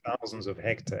hundreds of thousands of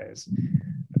hectares,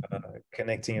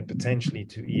 connecting it potentially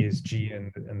to ESG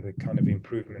and the kind of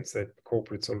improvements that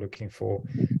corporates are looking for,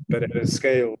 but at a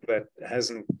scale that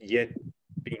hasn't yet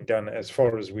been done as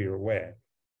far as we're aware.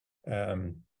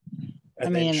 I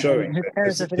mean, who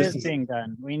cares if it is being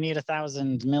done? We need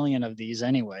 1,000 million of these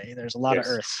anyway. There's a lot of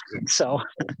Earth, so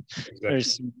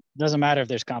doesn't matter if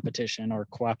there's competition or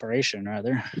cooperation,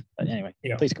 rather. But anyway,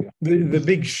 please go on. The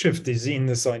big shift is in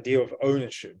this idea of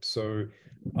ownership. So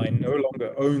I no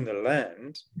longer own the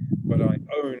land, but I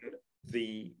own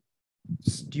the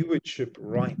stewardship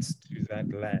rights to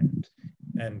that land,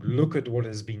 and look at what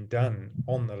has been done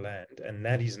on the land, and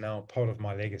that is now part of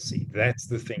my legacy. That's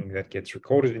the thing that gets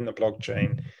recorded in the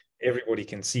blockchain. Everybody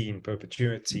can see in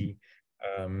perpetuity,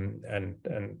 so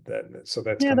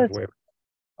that's kind of where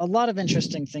a lot of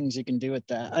interesting things you can do with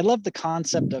that. I love the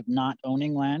concept of not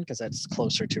owning land, because that's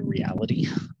closer to reality.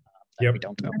 We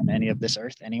don't own any of this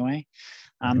earth anyway.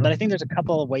 But I think there's a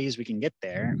couple of ways we can get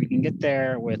there. We can get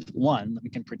there with one,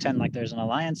 we can pretend like there's an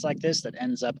alliance like this that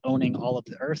ends up owning all of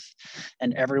the earth,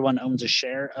 and everyone owns a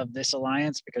share of this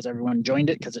alliance because everyone joined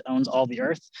it because it owns all the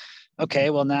earth. Okay,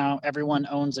 well, now everyone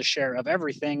owns a share of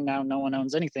everything. Now no one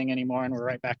owns anything anymore, and we're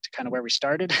right back to kind of where we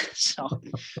started. So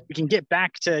we can get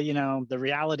back to, the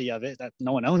reality of it, that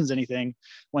no one owns anything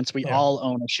once we all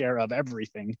own a share of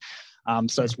everything.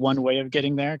 So it's one way of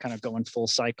getting there, kind of going full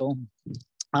cycle.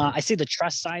 I see the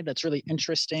trust side. That's really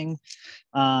interesting.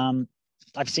 I've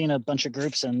seen a bunch of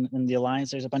groups in the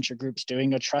Alliance. There's a bunch of groups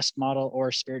doing a trust model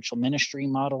or spiritual ministry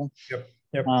model.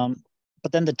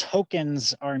 But then the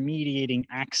tokens are mediating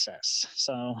access.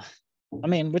 So,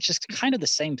 which is kind of the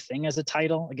same thing as a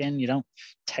title. Again, you don't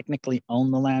technically own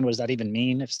the land. What does that even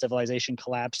mean? If civilization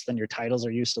collapsed, then your titles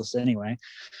are useless anyway.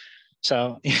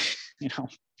 So, but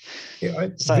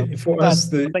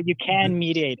you can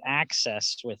mediate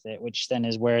access with it, which then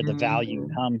is where the value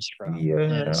comes from.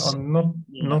 I'm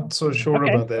not so sure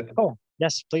about that. Cool.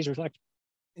 Yes, please reflect.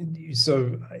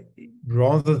 So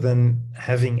rather than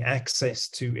having access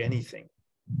to anything,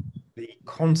 the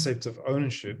concept of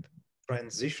ownership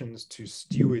transitions to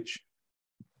stewardship.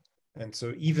 And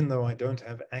so even though I don't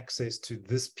have access to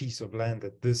this piece of land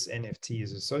that this NFT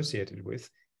is associated with,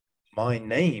 my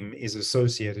name is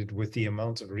associated with the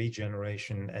amount of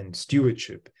regeneration and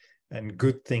stewardship and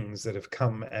good things that have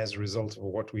come as a result of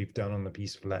what we've done on the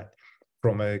piece of land,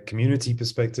 from a community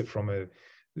perspective, from a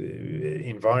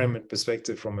environment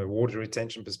perspective, from a water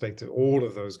retention perspective, all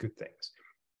of those good things.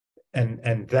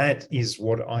 And that is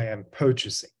what I am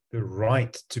purchasing, the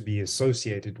right to be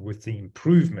associated with the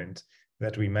improvement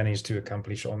that we managed to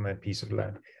accomplish on that piece of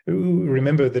land.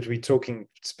 Remember that we're talking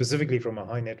specifically from a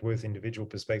high net worth individual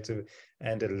perspective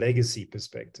and a legacy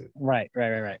perspective. Right.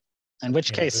 In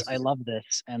which case, I love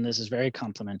this, and this is very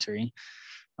complimentary.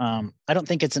 I don't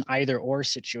think it's an either or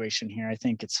situation here. I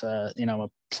think it's a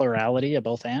plurality, a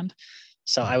both and.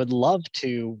 So I would love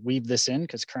to weave this in,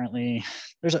 because currently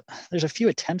there's a few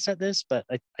attempts at this, but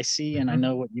I see and I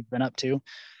know what you've been up to,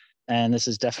 and this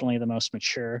is definitely the most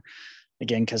mature.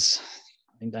 Again, because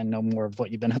I think I know more of what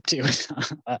you've been up to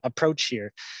approach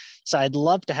here. So I'd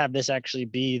love to have this actually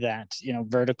be that,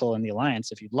 vertical in the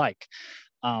Alliance, if you'd like,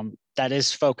 that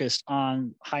is focused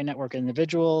on high net worth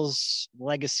individuals,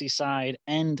 legacy side,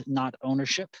 and not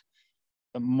ownership,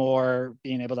 but more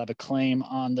being able to have a claim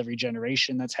on the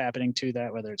regeneration that's happening to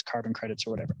that, whether it's carbon credits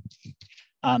or whatever.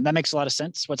 That makes a lot of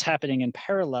sense. What's happening in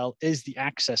parallel is the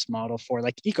access model for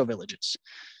like eco-villages.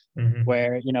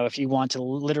 Where, if you want to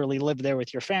literally live there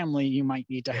with your family, you might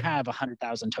need to have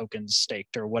 100,000 tokens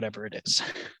staked or whatever it is.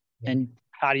 And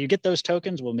how do you get those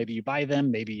tokens? Well, maybe you buy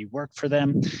them, maybe you work for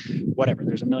them, whatever.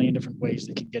 There's a million different ways that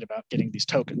you can get about getting these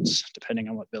tokens, depending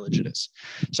on what village it is.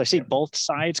 So I see both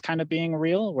sides kind of being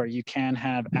real, where you can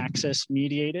have access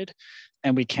mediated,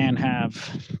 and we can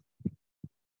have,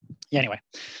 yeah, anyway.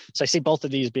 So I see both of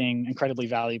these being incredibly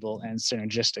valuable and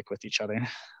synergistic with each other.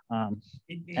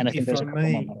 And I think there's a couple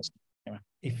more models. Anyway.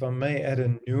 If I may add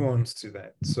a nuance to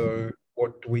that. So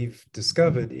what we've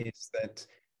discovered is that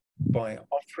by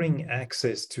offering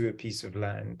access to a piece of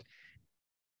land,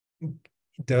 it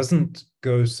doesn't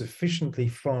go sufficiently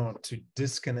far to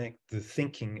disconnect the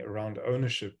thinking around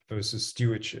ownership versus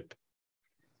stewardship.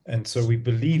 And so we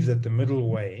believe that the middle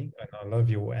way, and I love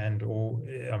your and or,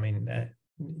 I mean,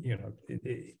 you know,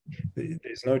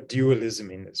 there's no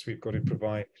dualism in this. We've got to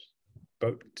provide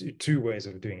both two ways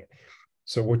of doing it.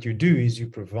 So what you do is you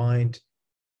provide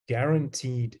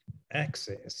guaranteed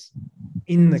access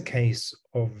in the case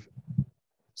of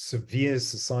severe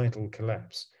societal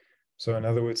collapse. So in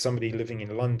other words, somebody living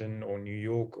in London or New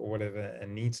York or whatever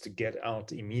and needs to get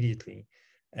out immediately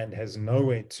and has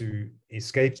nowhere to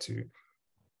escape to,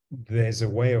 there's a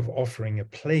way of offering a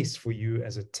place for you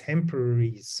as a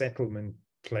temporary settlement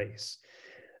place.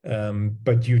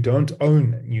 But you don't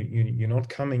own it. You're not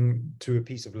coming to a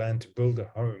piece of land to build a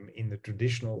home in the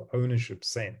traditional ownership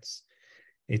sense.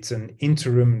 It's an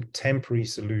interim temporary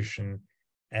solution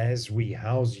as we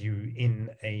house you in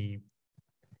a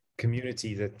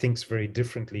community that thinks very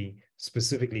differently,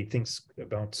 specifically thinks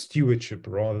about stewardship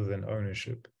rather than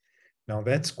ownership. Now,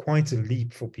 that's quite a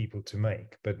leap for people to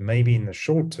make, but maybe in the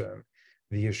short term,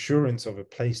 the assurance of a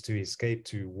place to escape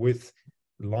to with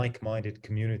like-minded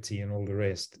community and all the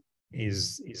rest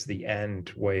is the and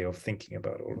way of thinking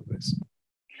about all of this.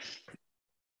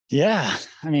 Yeah,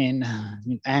 I mean,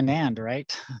 and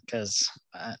right? Because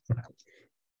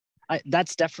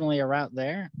that's definitely a route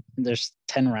there. There's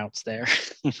 10 routes there.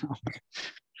 You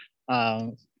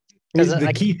know?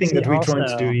 The key thing that we're trying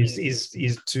to do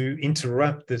is to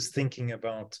interrupt this thinking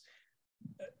about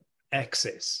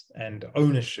access and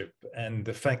ownership and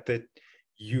the fact that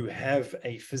you have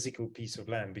a physical piece of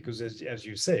land, because as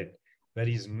you said, that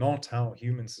is not how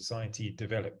human society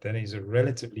developed. That is a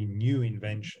relatively new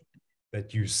invention,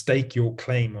 that you stake your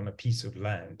claim on a piece of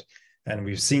land. And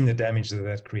we've seen the damage that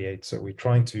that creates. So we're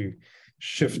trying to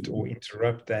shift or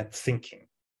interrupt that thinking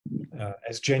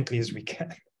as gently as we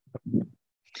can.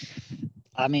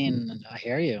 I mean, I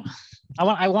hear you.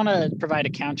 I want to provide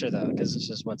a counter, though, because this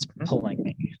is what's pulling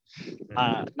me.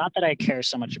 Not that I care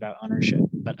so much about ownership,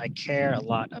 but I care a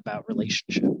lot about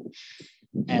relationship.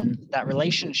 And that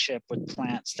relationship with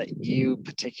plants that you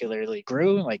particularly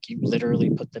grew, like you literally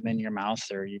put them in your mouth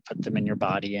or you put them in your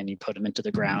body and you put them into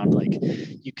the ground, like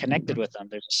you connected with them.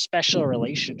 There's a special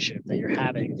relationship that you're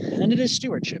having. And it is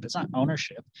stewardship. It's not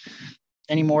ownership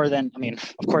any more than, I mean,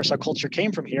 of course, our culture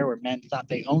came from here where men thought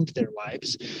they owned their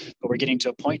wives, but we're getting to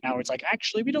a point now where it's like,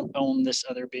 actually, we don't own this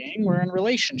other being. We're in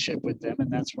relationship with them.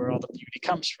 And that's where all the beauty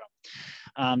comes from.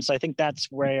 So I think that's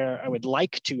where I would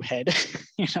like to head,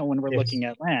 you know, when we're looking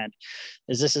at land,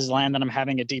 is this is land that I'm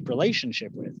having a deep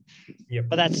relationship with. Yep.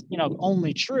 But that's, you know,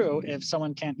 only true if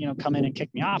someone can't, you know, come in and kick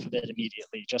me off of it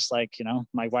immediately, just like, you know,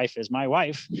 my wife is my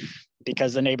wife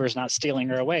because the neighbor's not stealing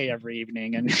her away every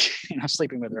evening and, you know,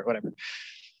 sleeping with her or whatever.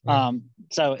 Right.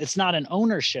 So it's not an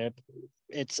ownership.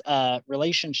 It's a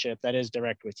relationship that is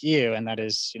direct with you and that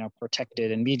is, you know,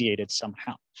 protected and mediated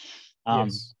somehow.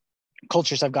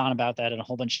 Cultures have gone about that in a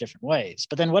whole bunch of different ways.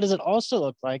 But then what does it also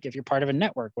look like if you're part of a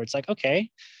network where it's like, okay,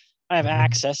 I have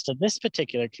access to this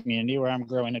particular community where I'm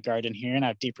growing a garden here and I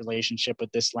have deep relationship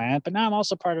with this land, but now I'm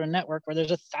also part of a network where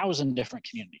there's 1,000 different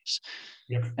communities.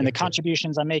 And the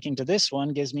contributions I'm making to this one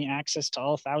gives me access to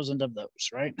all 1,000 of those,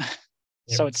 right?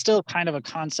 So it's still kind of a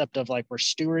concept of like, we're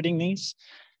stewarding these.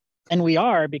 And we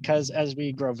are, because as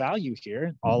we grow value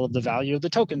here, all of the value of the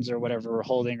tokens or whatever we're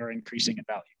holding are increasing in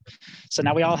value. So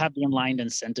now we all have the aligned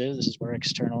incentive. This is where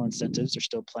external incentives are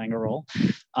still playing a role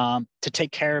to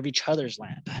take care of each other's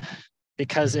land.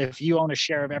 Because if you own a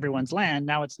share of everyone's land,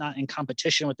 now it's not in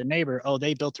competition with the neighbor. Oh,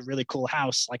 they built a really cool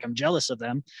house. Like, I'm jealous of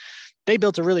them. They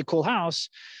built a really cool house.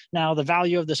 Now the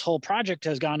value of this whole project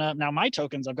has gone up. Now my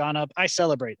tokens have gone up. I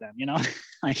celebrate them, you know,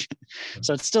 like,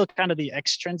 so it's still kind of the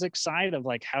extrinsic side of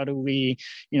like, how do we,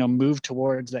 you know, move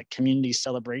towards that community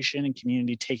celebration and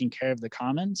community taking care of the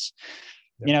commons,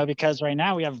 you know, because right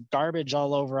now we have garbage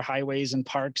all over highways and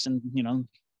parks and, you know,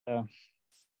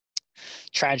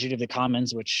 tragedy of the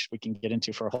commons, which we can get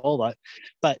into for a whole lot.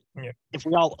 But if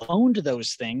we all owned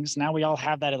those things, now we all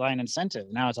have that aligned incentive.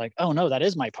 Now it's like, oh no, that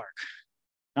is my park.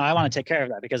 No, I want to take care of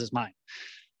that because it's mine.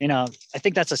 I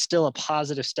think that's still a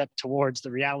positive step towards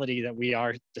the reality that we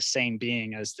are the same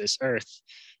being as this earth,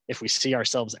 if we see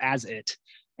ourselves as it,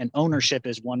 and ownership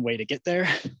is one way to get there.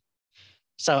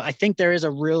 So I think there is a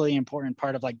really important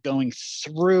part of like going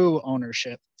through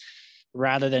ownership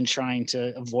rather than trying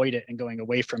to avoid it and going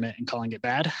away from it and calling it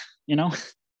bad,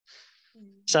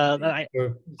 So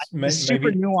it's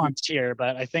super nuanced here,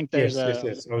 but I think there's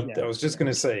yes. I was just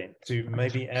going to say, to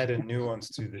maybe add a nuance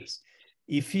to this.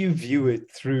 If you view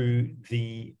it through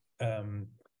the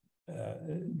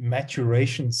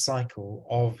maturation cycle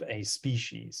of a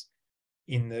species,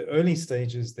 in the early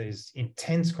stages, there's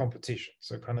intense competition.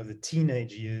 So kind of the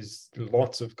teenage years,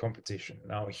 lots of competition.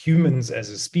 Now, humans as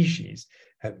a species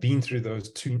have been through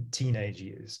those teenage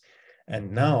years.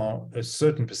 And now a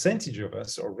certain percentage of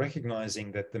us are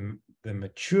recognizing that the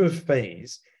mature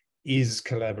phase is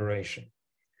collaboration.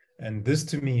 And this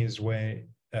to me is where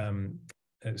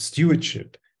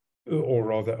stewardship, or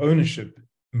rather ownership,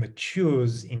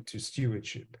 matures into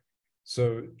stewardship.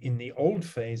 So in the old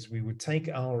phase, we would take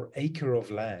our acre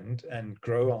of land and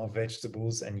grow our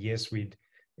vegetables. And yes, we'd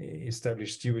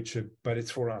establish stewardship, but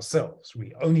it's for ourselves.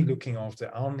 We're only looking after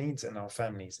our needs and our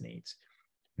family's needs.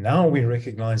 Now we're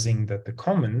recognizing that the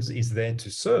commons is there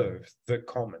to serve the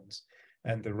commons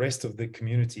and the rest of the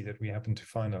community that we happen to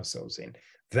find ourselves in.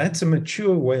 That's a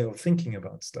mature way of thinking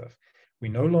about stuff. We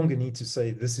no longer need to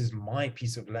say, this is my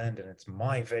piece of land and it's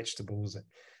my vegetables.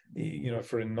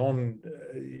 For a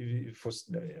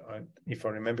if I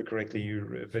remember correctly,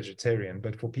 you're a vegetarian,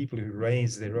 but for people who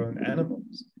raise their own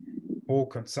animals for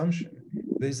consumption,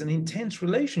 there's an intense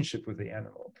relationship with the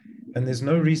animal. And there's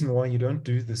no reason why you don't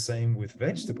do the same with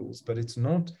vegetables, but it's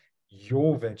not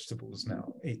your vegetables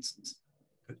now. It's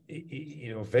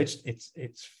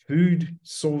food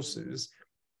sources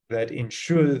that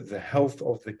ensure the health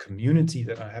of the community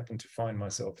that I happen to find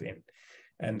myself in.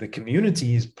 And the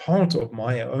community is part of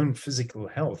my own physical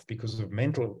health because of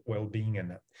mental well-being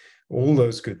and all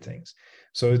those good things.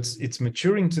 So it's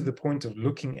maturing to the point of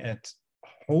looking at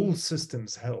whole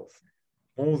systems health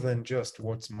more than just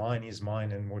what's mine is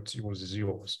mine and what's yours is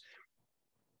yours.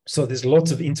 So there's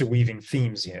lots of interweaving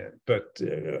themes here, but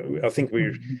I think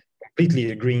we're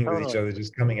completely agreeing with each other,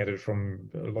 just coming at it from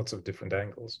lots of different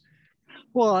angles.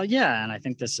 Well, yeah, and I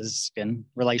think this is, again,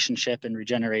 relationship and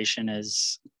regeneration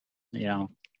is,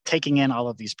 taking in all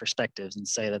of these perspectives and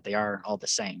say that they are all the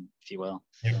same, if you will.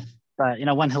 Yeah. But,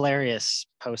 one hilarious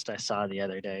post I saw the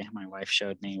other day, my wife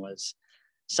showed me, was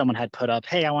someone had put up,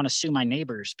 hey, I want to sue my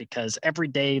neighbors because every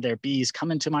day their bees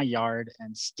come into my yard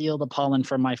and steal the pollen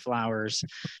from my flowers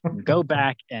and go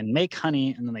back and make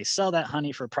honey. And then they sell that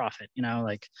honey for profit,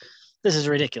 this is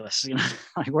ridiculous.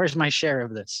 Like, where's my share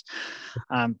of this?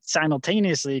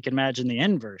 Simultaneously, you can imagine the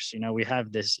inverse. We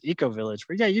have this eco village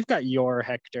where, yeah, you've got your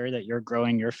hectare that you're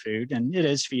growing your food and it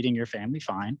is feeding your family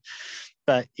fine.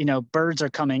 But, birds are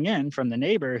coming in from the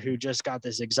neighbor who just got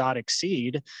this exotic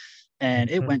seed and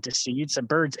it went to seed. Some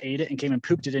birds ate it and came and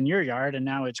pooped it in your yard and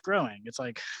now it's growing. It's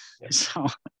like, so...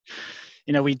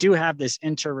 we do have this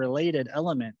interrelated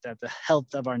element that the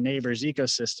health of our neighbors'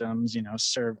 ecosystems,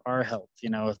 serve our health.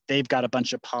 If they've got a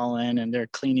bunch of pollen and they're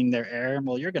cleaning their air,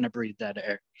 well, you're going to breathe that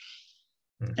air.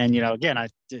 And, again, I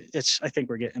think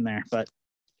we're getting there, but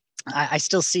I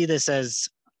still see this as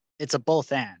it's a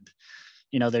both and.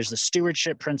 There's the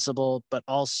stewardship principle, but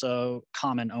also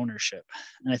common ownership.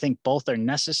 And I think both are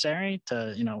necessary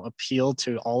to, appeal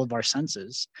to all of our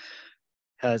senses.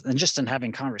 And just in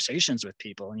having conversations with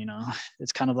people,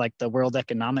 it's kind of like the World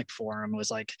Economic Forum was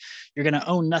like, you're going to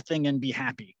own nothing and be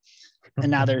happy.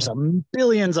 And now there's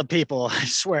billions of people, I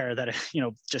swear, that,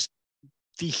 just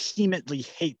vehemently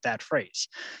hate that phrase.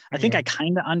 I think I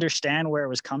kind of understand where it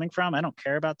was coming from. I don't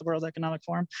care about the World Economic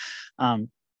Forum.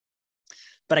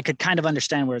 But I could kind of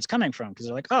understand where it's coming from because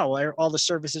they're like, oh, well, all the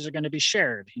services are going to be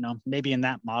shared. Maybe in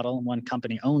that model, one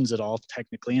company owns it all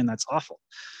technically, and that's awful.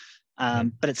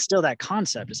 But it's still that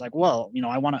concept. It's like, well,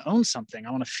 I want to own something.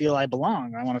 I want to feel I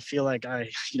belong. I want to feel like I,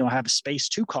 have a space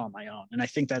to call my own. And I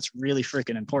think that's really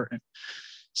freaking important.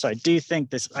 So I do think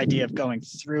this idea of going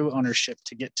through ownership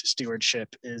to get to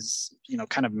stewardship is,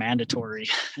 kind of mandatory,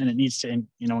 and it needs to,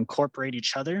 incorporate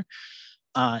each other.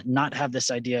 Not have this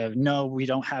idea of, no, we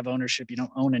don't have ownership. You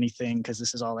don't own anything because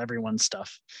this is all everyone's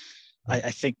stuff.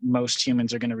 I think most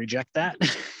humans are going to reject that,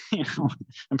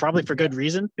 and probably for good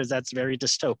reason, because that's very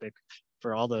dystopic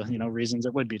for all the, reasons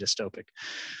it would be dystopic.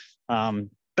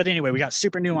 But anyway, we got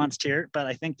super nuanced here, but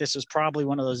I think this is probably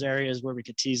one of those areas where we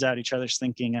could tease out each other's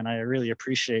thinking. And I really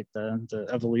appreciate the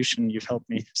evolution you've helped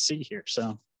me see here.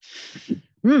 So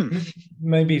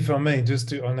maybe if I may,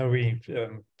 I know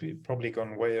we've probably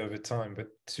gone way over time, but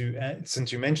to add,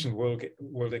 since you mentioned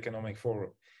World Economic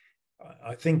Forum,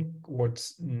 I think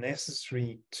what's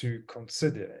necessary to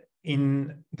consider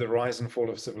in the rise and fall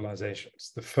of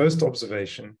civilizations, the first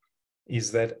observation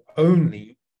is that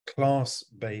only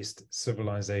class-based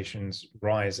civilizations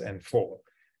rise and fall.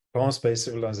 Class-based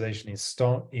civilization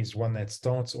is one that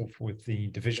starts off with the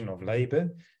division of labor.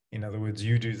 In other words,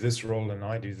 you do this role and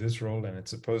I do this role, and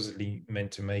it's supposedly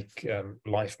meant to make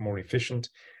life more efficient.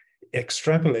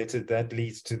 Extrapolated, that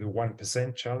leads to the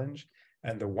 1% challenge,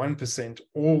 and the 1%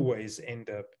 always end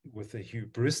up with a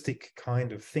hubristic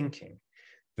kind of thinking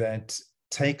that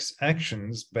takes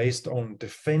actions based on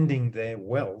defending their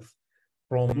wealth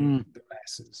from the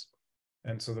masses.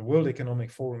 And so the World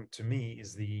Economic Forum, to me,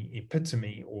 is the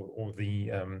epitome or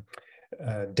the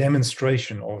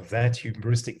demonstration of that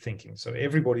hubristic thinking. So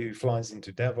everybody who flies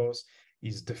into Davos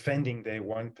is defending their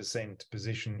 1%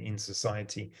 position in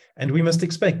society. And we must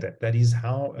expect that. That is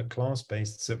how a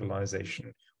class-based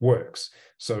civilization works.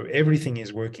 So everything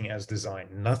is working as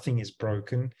designed. Nothing is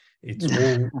broken. It's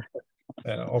all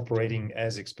operating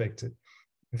as expected.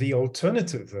 The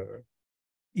alternative, though,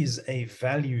 is a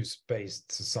values-based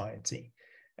society.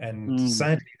 And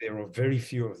sadly, there are very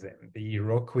few of them. The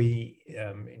Iroquois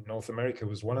in North America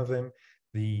was one of them.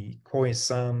 The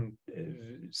Khoisan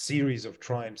series of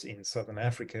tribes in Southern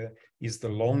Africa is the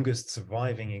longest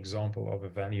surviving example of a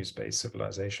values-based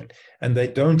civilization. And they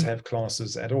don't have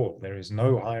classes at all. There is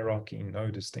no hierarchy,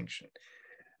 no distinction.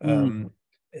 I've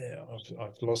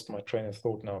lost my train of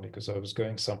thought now because I was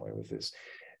going somewhere with this.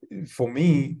 For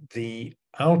me, the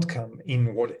outcome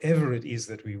in whatever it is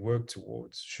that we work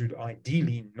towards should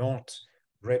ideally not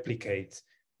replicate.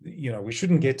 We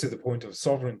shouldn't get to the point of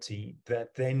sovereignty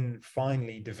that then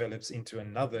finally develops into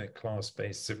another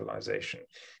class-based civilization.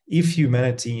 If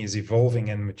humanity is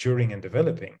evolving and maturing and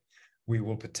developing, we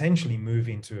will potentially move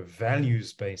into a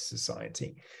values-based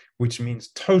society, which means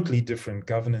totally different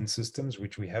governance systems,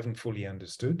 which we haven't fully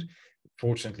understood.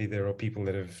 Fortunately, there are people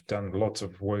that have done lots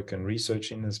of work and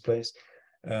research in this place.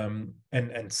 And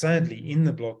sadly, in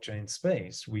the blockchain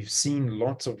space, we've seen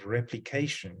lots of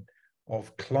replication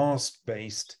of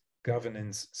class-based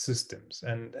governance systems.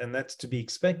 And that's to be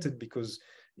expected because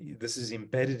this is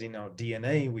embedded in our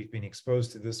DNA. We've been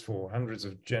exposed to this for hundreds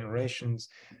of generations.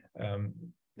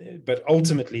 But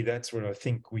ultimately, that's where I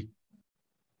think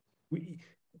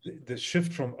the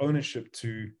shift from ownership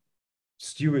to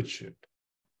stewardship,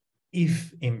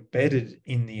 if embedded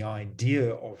in the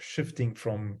idea of shifting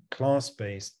from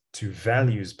class-based to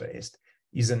values-based,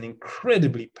 is an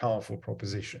incredibly powerful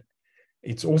proposition.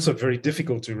 It's also very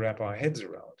difficult to wrap our heads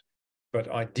around, but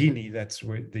ideally that's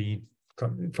where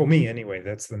for me anyway,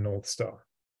 that's the North Star.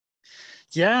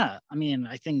 Yeah, I mean,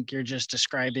 I think you're just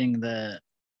describing the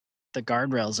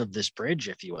guardrails of this bridge,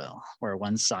 if you will, where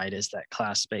one side is that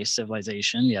class-based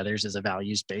civilization, the others is a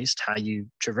values-based, how you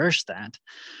traverse that.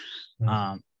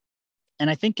 And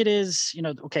I think it is,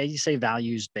 okay, you say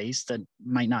values-based, that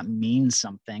might not mean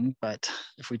something, but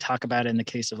if we talk about it in the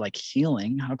case of like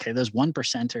healing, okay, those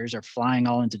 1%ers are flying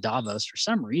all into Davos for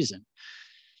some reason.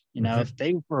 If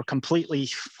they were completely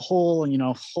whole,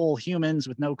 whole humans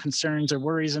with no concerns or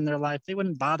worries in their life, they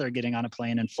wouldn't bother getting on a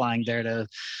plane and flying there to,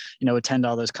 attend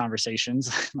all those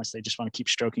conversations, unless they just want to keep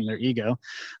stroking their ego.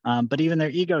 But even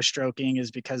their ego stroking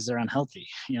is because they're unhealthy,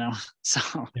 So,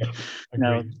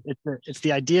 it's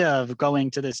the idea of going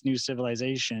to this new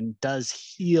civilization does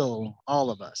heal all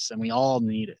of us, and we all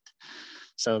need it.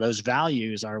 So those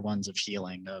values are ones of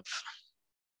healing, of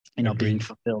being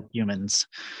fulfilled humans.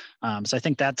 So I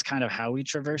think that's kind of how we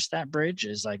traverse that bridge,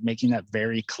 is like making that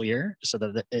very clear, so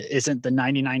that it isn't the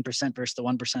 99% versus the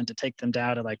 1% to take them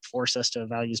down to like force us to a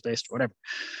values-based or whatever.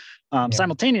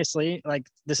 Simultaneously, like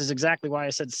this is exactly why I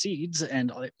said seeds,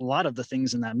 and a lot of the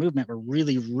things in that movement were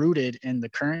really rooted in the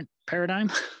current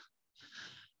paradigm.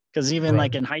 Because even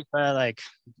like in Haifa, like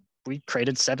we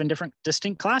created 7 different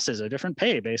distinct classes of different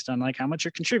pay based on like how much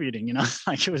you're contributing,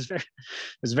 like it was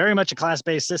very much a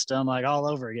class-based system, like all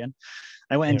over again.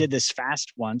 I went and did this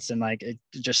fast once, and like it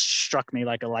just struck me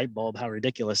like a light bulb how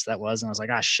ridiculous that was. And I was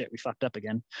like, shit, we fucked up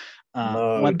again.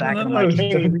 Went back and I'm like,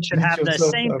 hey, we should have the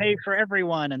same pay for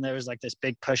everyone. And there was like this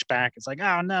big pushback. It's like,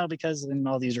 oh no, because in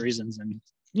all these reasons, and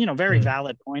very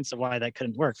valid points of why that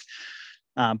couldn't work.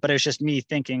 But it was just me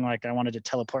thinking like I wanted to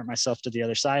teleport myself to the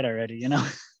other side already,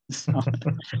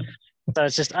 So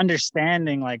it's just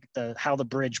understanding like how the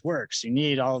bridge works. You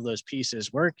need all of those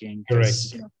pieces working.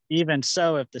 Because even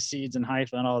so, if the seeds and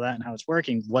Haifa and all that and how it's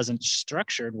working wasn't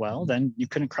structured well, then you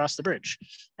couldn't cross the bridge.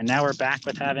 And now we're back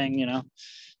with having,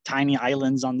 tiny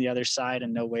islands on the other side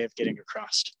and no way of getting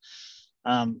across.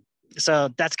 So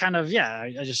that's kind of,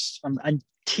 I'm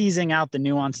teasing out the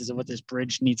nuances of what this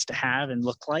bridge needs to have and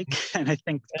look like. And I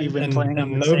think we've been and, playing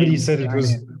on and the nobody same said it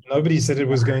was journey. nobody said it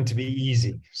was going to be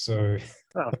easy. So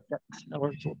Oh,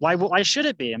 why should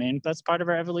it be? I mean, that's part of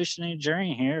our evolutionary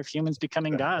journey here of humans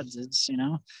becoming gods. It's,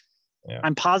 yeah.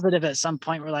 I'm positive at some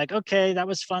point we're like, okay, that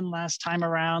was fun last time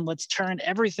around. Let's turn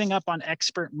everything up on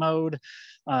expert mode.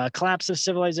 Collapse of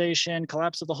civilization,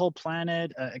 collapse of the whole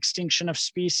planet, extinction of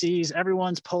species.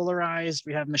 Everyone's polarized.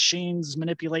 We have machines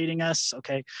manipulating us.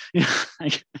 Okay,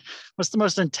 like, what's the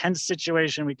most intense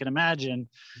situation we can imagine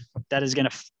that is going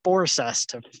to force us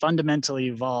to fundamentally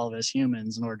evolve as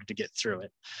humans in order to get through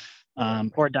it,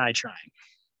 or die trying?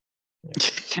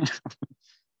 Yeah.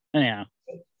 Anyhow.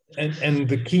 And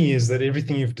the key is that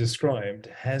everything you've described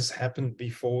has happened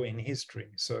before in history.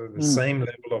 So the same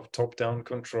level of top-down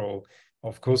control.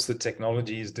 Of course, the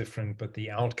technology is different, but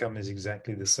the outcome is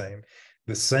exactly the same.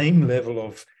 The same level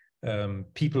of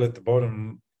people at the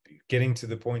bottom getting to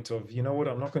the point of, you know what,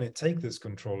 I'm not going to take this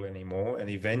control anymore, and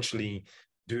eventually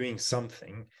doing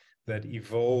something that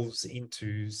evolves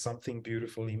into something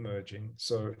beautiful emerging.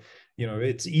 So,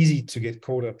 it's easy to get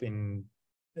caught up in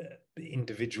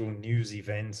individual news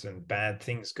events and bad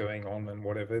things going on and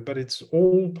whatever, but it's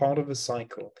all part of a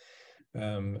cycle.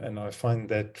 And I find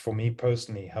that for me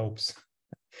personally helps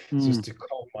just to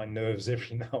calm my nerves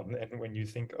every now and then when you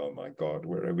think, oh my God,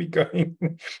 where are we going?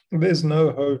 There's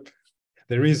no hope.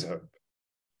 There is hope.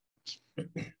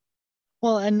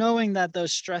 Well, and knowing that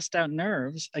those stressed out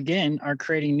nerves, again, are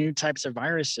creating new types of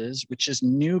viruses, which is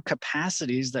new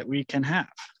capacities that we can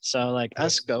have. So like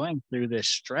us going through this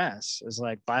stress is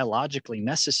like biologically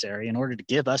necessary in order to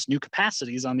give us new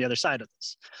capacities on the other side of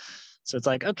this. So it's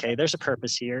like, okay, there's a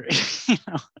purpose here.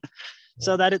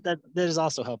 So that is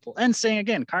also helpful. And saying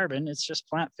again, carbon, it's just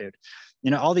plant food.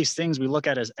 All these things we look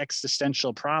at as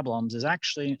existential problems is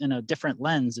actually in a different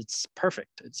lens. It's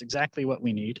perfect. It's exactly what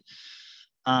we need.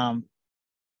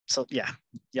 So yeah,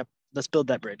 yep. Let's build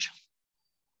that bridge.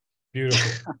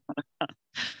 Beautiful.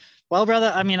 Well,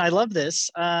 brother, I mean, I love this.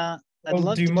 Do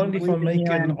you mind if I make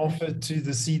an offer to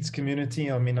the Seeds community?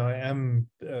 I mean, I am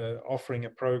offering a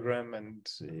program, and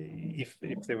if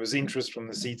there was interest from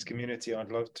the Seeds community,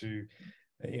 I'd love to.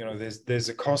 There's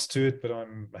a cost to it, but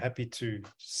I'm happy to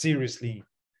seriously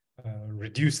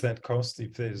reduce that cost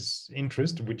if there's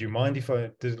interest. Would you mind if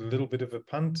I did a little bit of a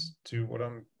punt to what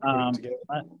I'm putting together?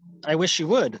 I wish you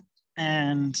would.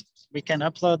 And we can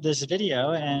upload this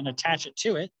video and attach it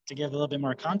to it to give a little bit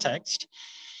more context.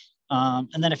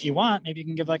 And then if you want, maybe you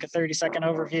can give like a 30-second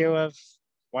overview of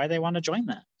why they want to join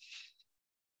that.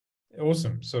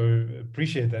 Awesome. So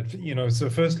appreciate that. So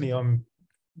firstly,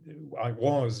 I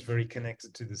was very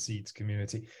connected to the Seeds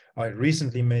community. I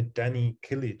recently met Danny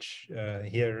Kilic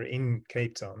here in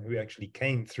Cape Town, who actually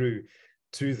came through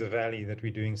to the valley that we're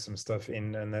doing some stuff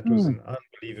in, and that was an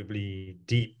unbelievably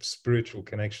deep spiritual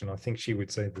connection. I think she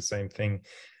would say the same thing.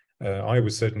 I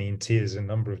was certainly in tears a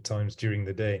number of times during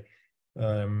the day.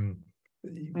 But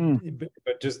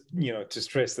just, to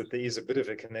stress that there is a bit of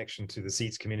a connection to the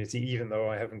Seeds community, even though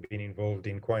I haven't been involved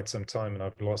in quite some time, and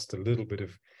I've lost a little bit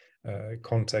of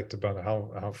contact about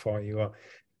how far you are.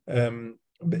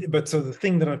 But so the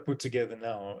thing that I've put together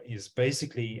now is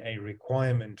basically a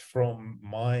requirement from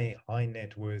my high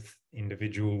net worth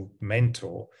individual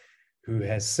mentor, who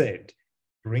has said,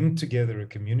 bring together a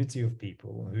community of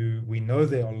people who we know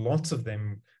there are lots of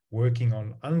them working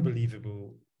on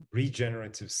unbelievable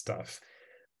regenerative stuff,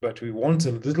 but we want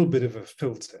a little bit of a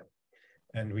filter.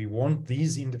 And we want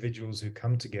these individuals who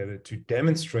come together to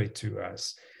demonstrate to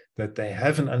us that they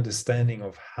have an understanding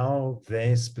of how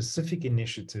their specific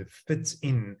initiative fits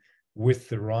in with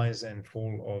the rise and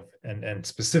fall of, and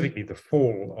specifically the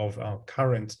fall of our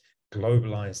current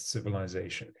globalized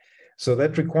civilization. So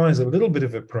that requires a little bit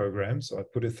of a program. So I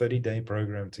put a 30-day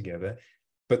program together,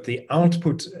 but the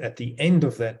output at the end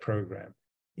of that program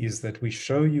is that we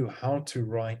show you how to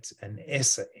write an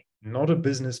essay, not a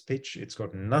business pitch. It's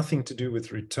got nothing to do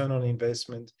with return on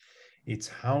investment. It's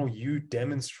how you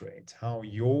demonstrate how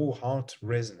your heart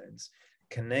resonance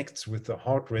connects with the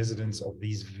heart resonance of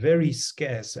these very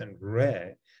scarce and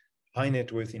rare high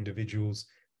net worth individuals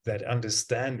that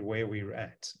understand where we're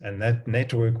at. And that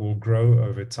network will grow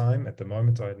over time. At the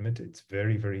moment, I admit it's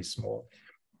very, very small.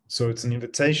 So it's an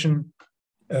invitation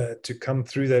to come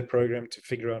through that program, to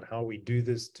figure out how we do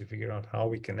this, to figure out how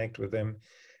we connect with them.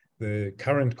 The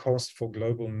current cost for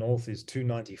Global North is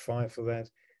 $295 for that.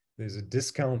 There's a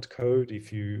discount code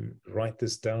if you write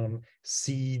this down,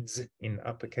 SEEDS in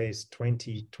uppercase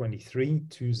 2023,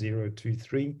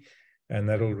 2023, and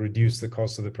that'll reduce the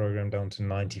cost of the program down to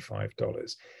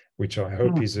 $95, which I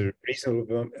hope is a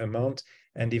reasonable amount.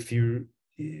 And if you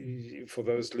for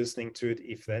those listening to it,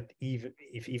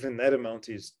 if even that amount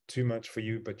is too much for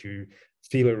you, but you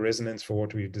feel a resonance for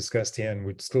what we've discussed here and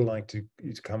would still like to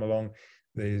come along,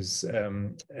 there's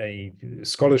a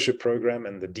scholarship program,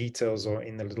 and the details are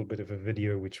in a little bit of a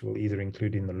video, which we'll either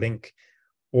include in the link,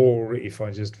 or if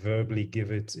I just verbally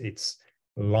give it, it's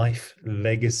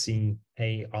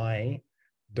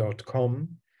lifelegacyai.com,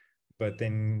 but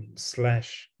then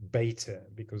 /beta,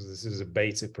 because this is a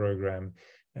beta program,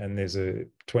 and there's a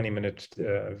 20-minute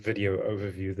video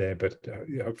overview there, but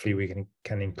hopefully we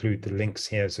can include the links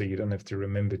here so you don't have to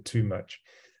remember too much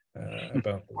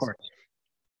about this. Of course.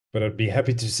 But I'd be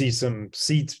happy to see some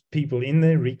seed people in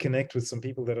there, reconnect with some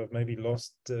people that I've maybe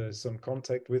lost some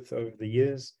contact with over the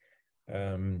years.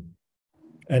 And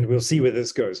we'll see where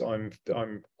this goes. I'm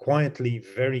quietly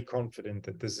very confident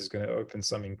that this is going to open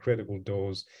some incredible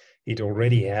doors. It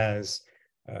already has,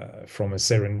 from a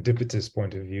serendipitous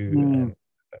point of view, and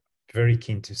very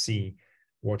keen to see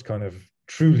what kind of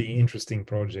truly interesting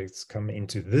projects come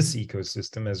into this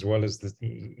ecosystem, as well as the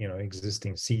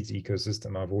existing seeds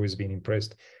ecosystem. I've always been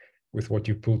impressed with what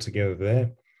you pulled together there.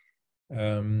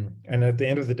 And at the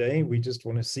end of the day, we just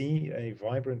want to see a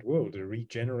vibrant world, a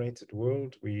regenerated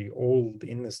world. We all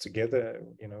in this together.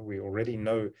 We already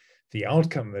know the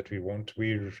outcome that we want.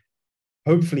 We're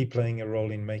hopefully playing a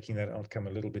role in making that outcome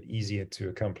a little bit easier to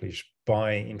accomplish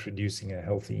by introducing a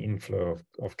healthy inflow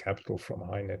of capital from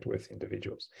high net worth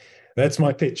individuals. That's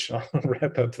my pitch. I'll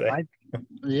wrap up there. I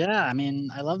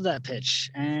love that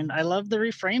pitch, and I love the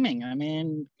reframing.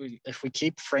 If we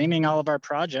keep framing all of our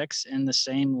projects in the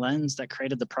same lens that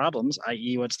created the problems,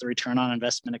 i.e. what's the return on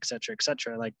investment, et cetera,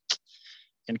 like,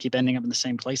 going to keep ending up in the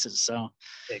same places. So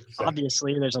exactly.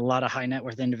 Obviously there's a lot of high net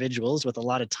worth individuals with a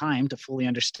lot of time to fully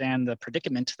understand the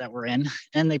predicament that we're in,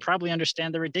 and they probably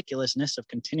understand the ridiculousness of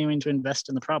continuing to invest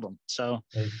in the problem. So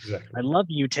exactly. I love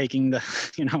you taking the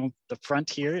front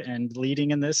here and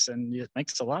leading in this, and it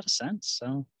makes a lot of sense.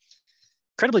 So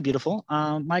incredibly beautiful.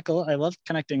 Michael, I love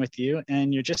connecting with you,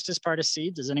 and you're just as part of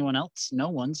Seeds as anyone else. No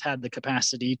one's had the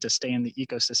capacity to stay in the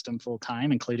ecosystem full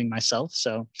time, including myself.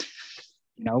 So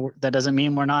that doesn't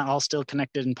mean we're not all still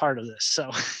connected and part of this. So,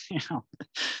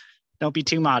 don't be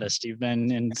too modest. You've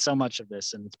been in so much of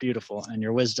this, and it's beautiful, and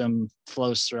your wisdom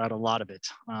flows throughout a lot of it.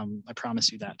 I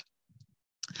promise you that.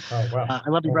 Oh, wow. I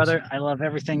love you, brother. I love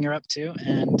everything you're up to.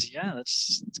 And yeah,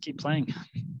 let's keep playing.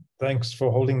 Thanks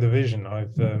for holding the vision.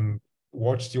 I've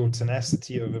watched your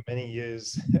tenacity over many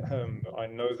years. I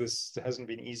know this hasn't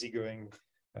been easygoing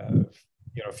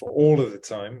for all of the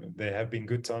time. There have been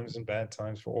good times and bad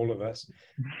times for all of us,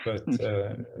 but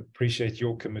appreciate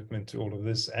your commitment to all of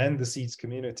this and the Seeds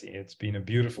community. It's been a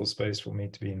beautiful space for me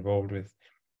to be involved with.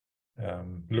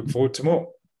 Look forward to more.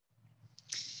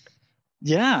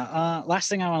 Yeah. Last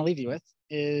thing I want to leave you with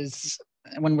is,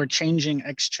 when we're changing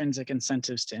extrinsic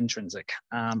incentives to intrinsic,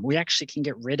 we actually can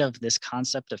get rid of this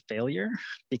concept of failure,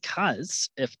 because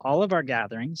if all of our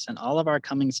gatherings and all of our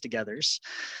comings togethers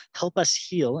help us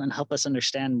heal and help us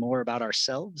understand more about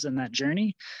ourselves in that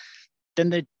journey,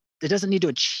 then it doesn't need to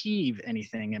achieve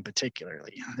anything in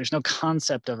particularly. There's no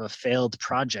concept of a failed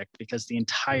project, because the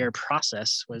entire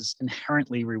process was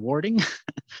inherently rewarding.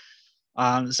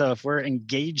 So if we're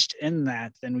engaged in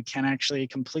that, then we can actually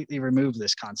completely remove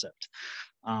this concept.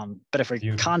 But if our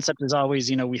concept is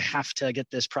always, we have to get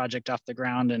this project off the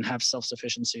ground and have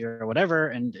self-sufficiency or whatever,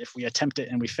 and if we attempt it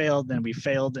and we failed, then we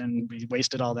failed and we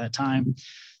wasted all that time.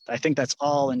 I think that's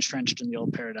all entrenched in the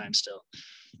old paradigm still.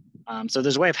 So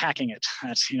there's a way of hacking it.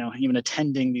 That's, even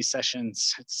attending these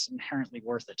sessions, it's inherently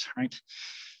worth it, right?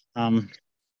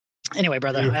 Anyway,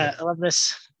 brother, I love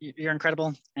this. You're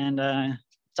incredible. And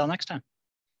until next time.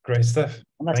 Great stuff.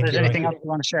 Unless there's anything else you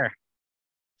want to share.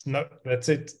 No, that's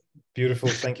it. Beautiful.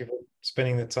 Thank you for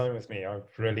spending the time with me. I've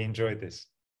really enjoyed this.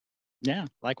 Yeah,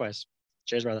 likewise.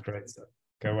 Cheers, brother. Great stuff.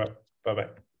 Go well. Bye-bye.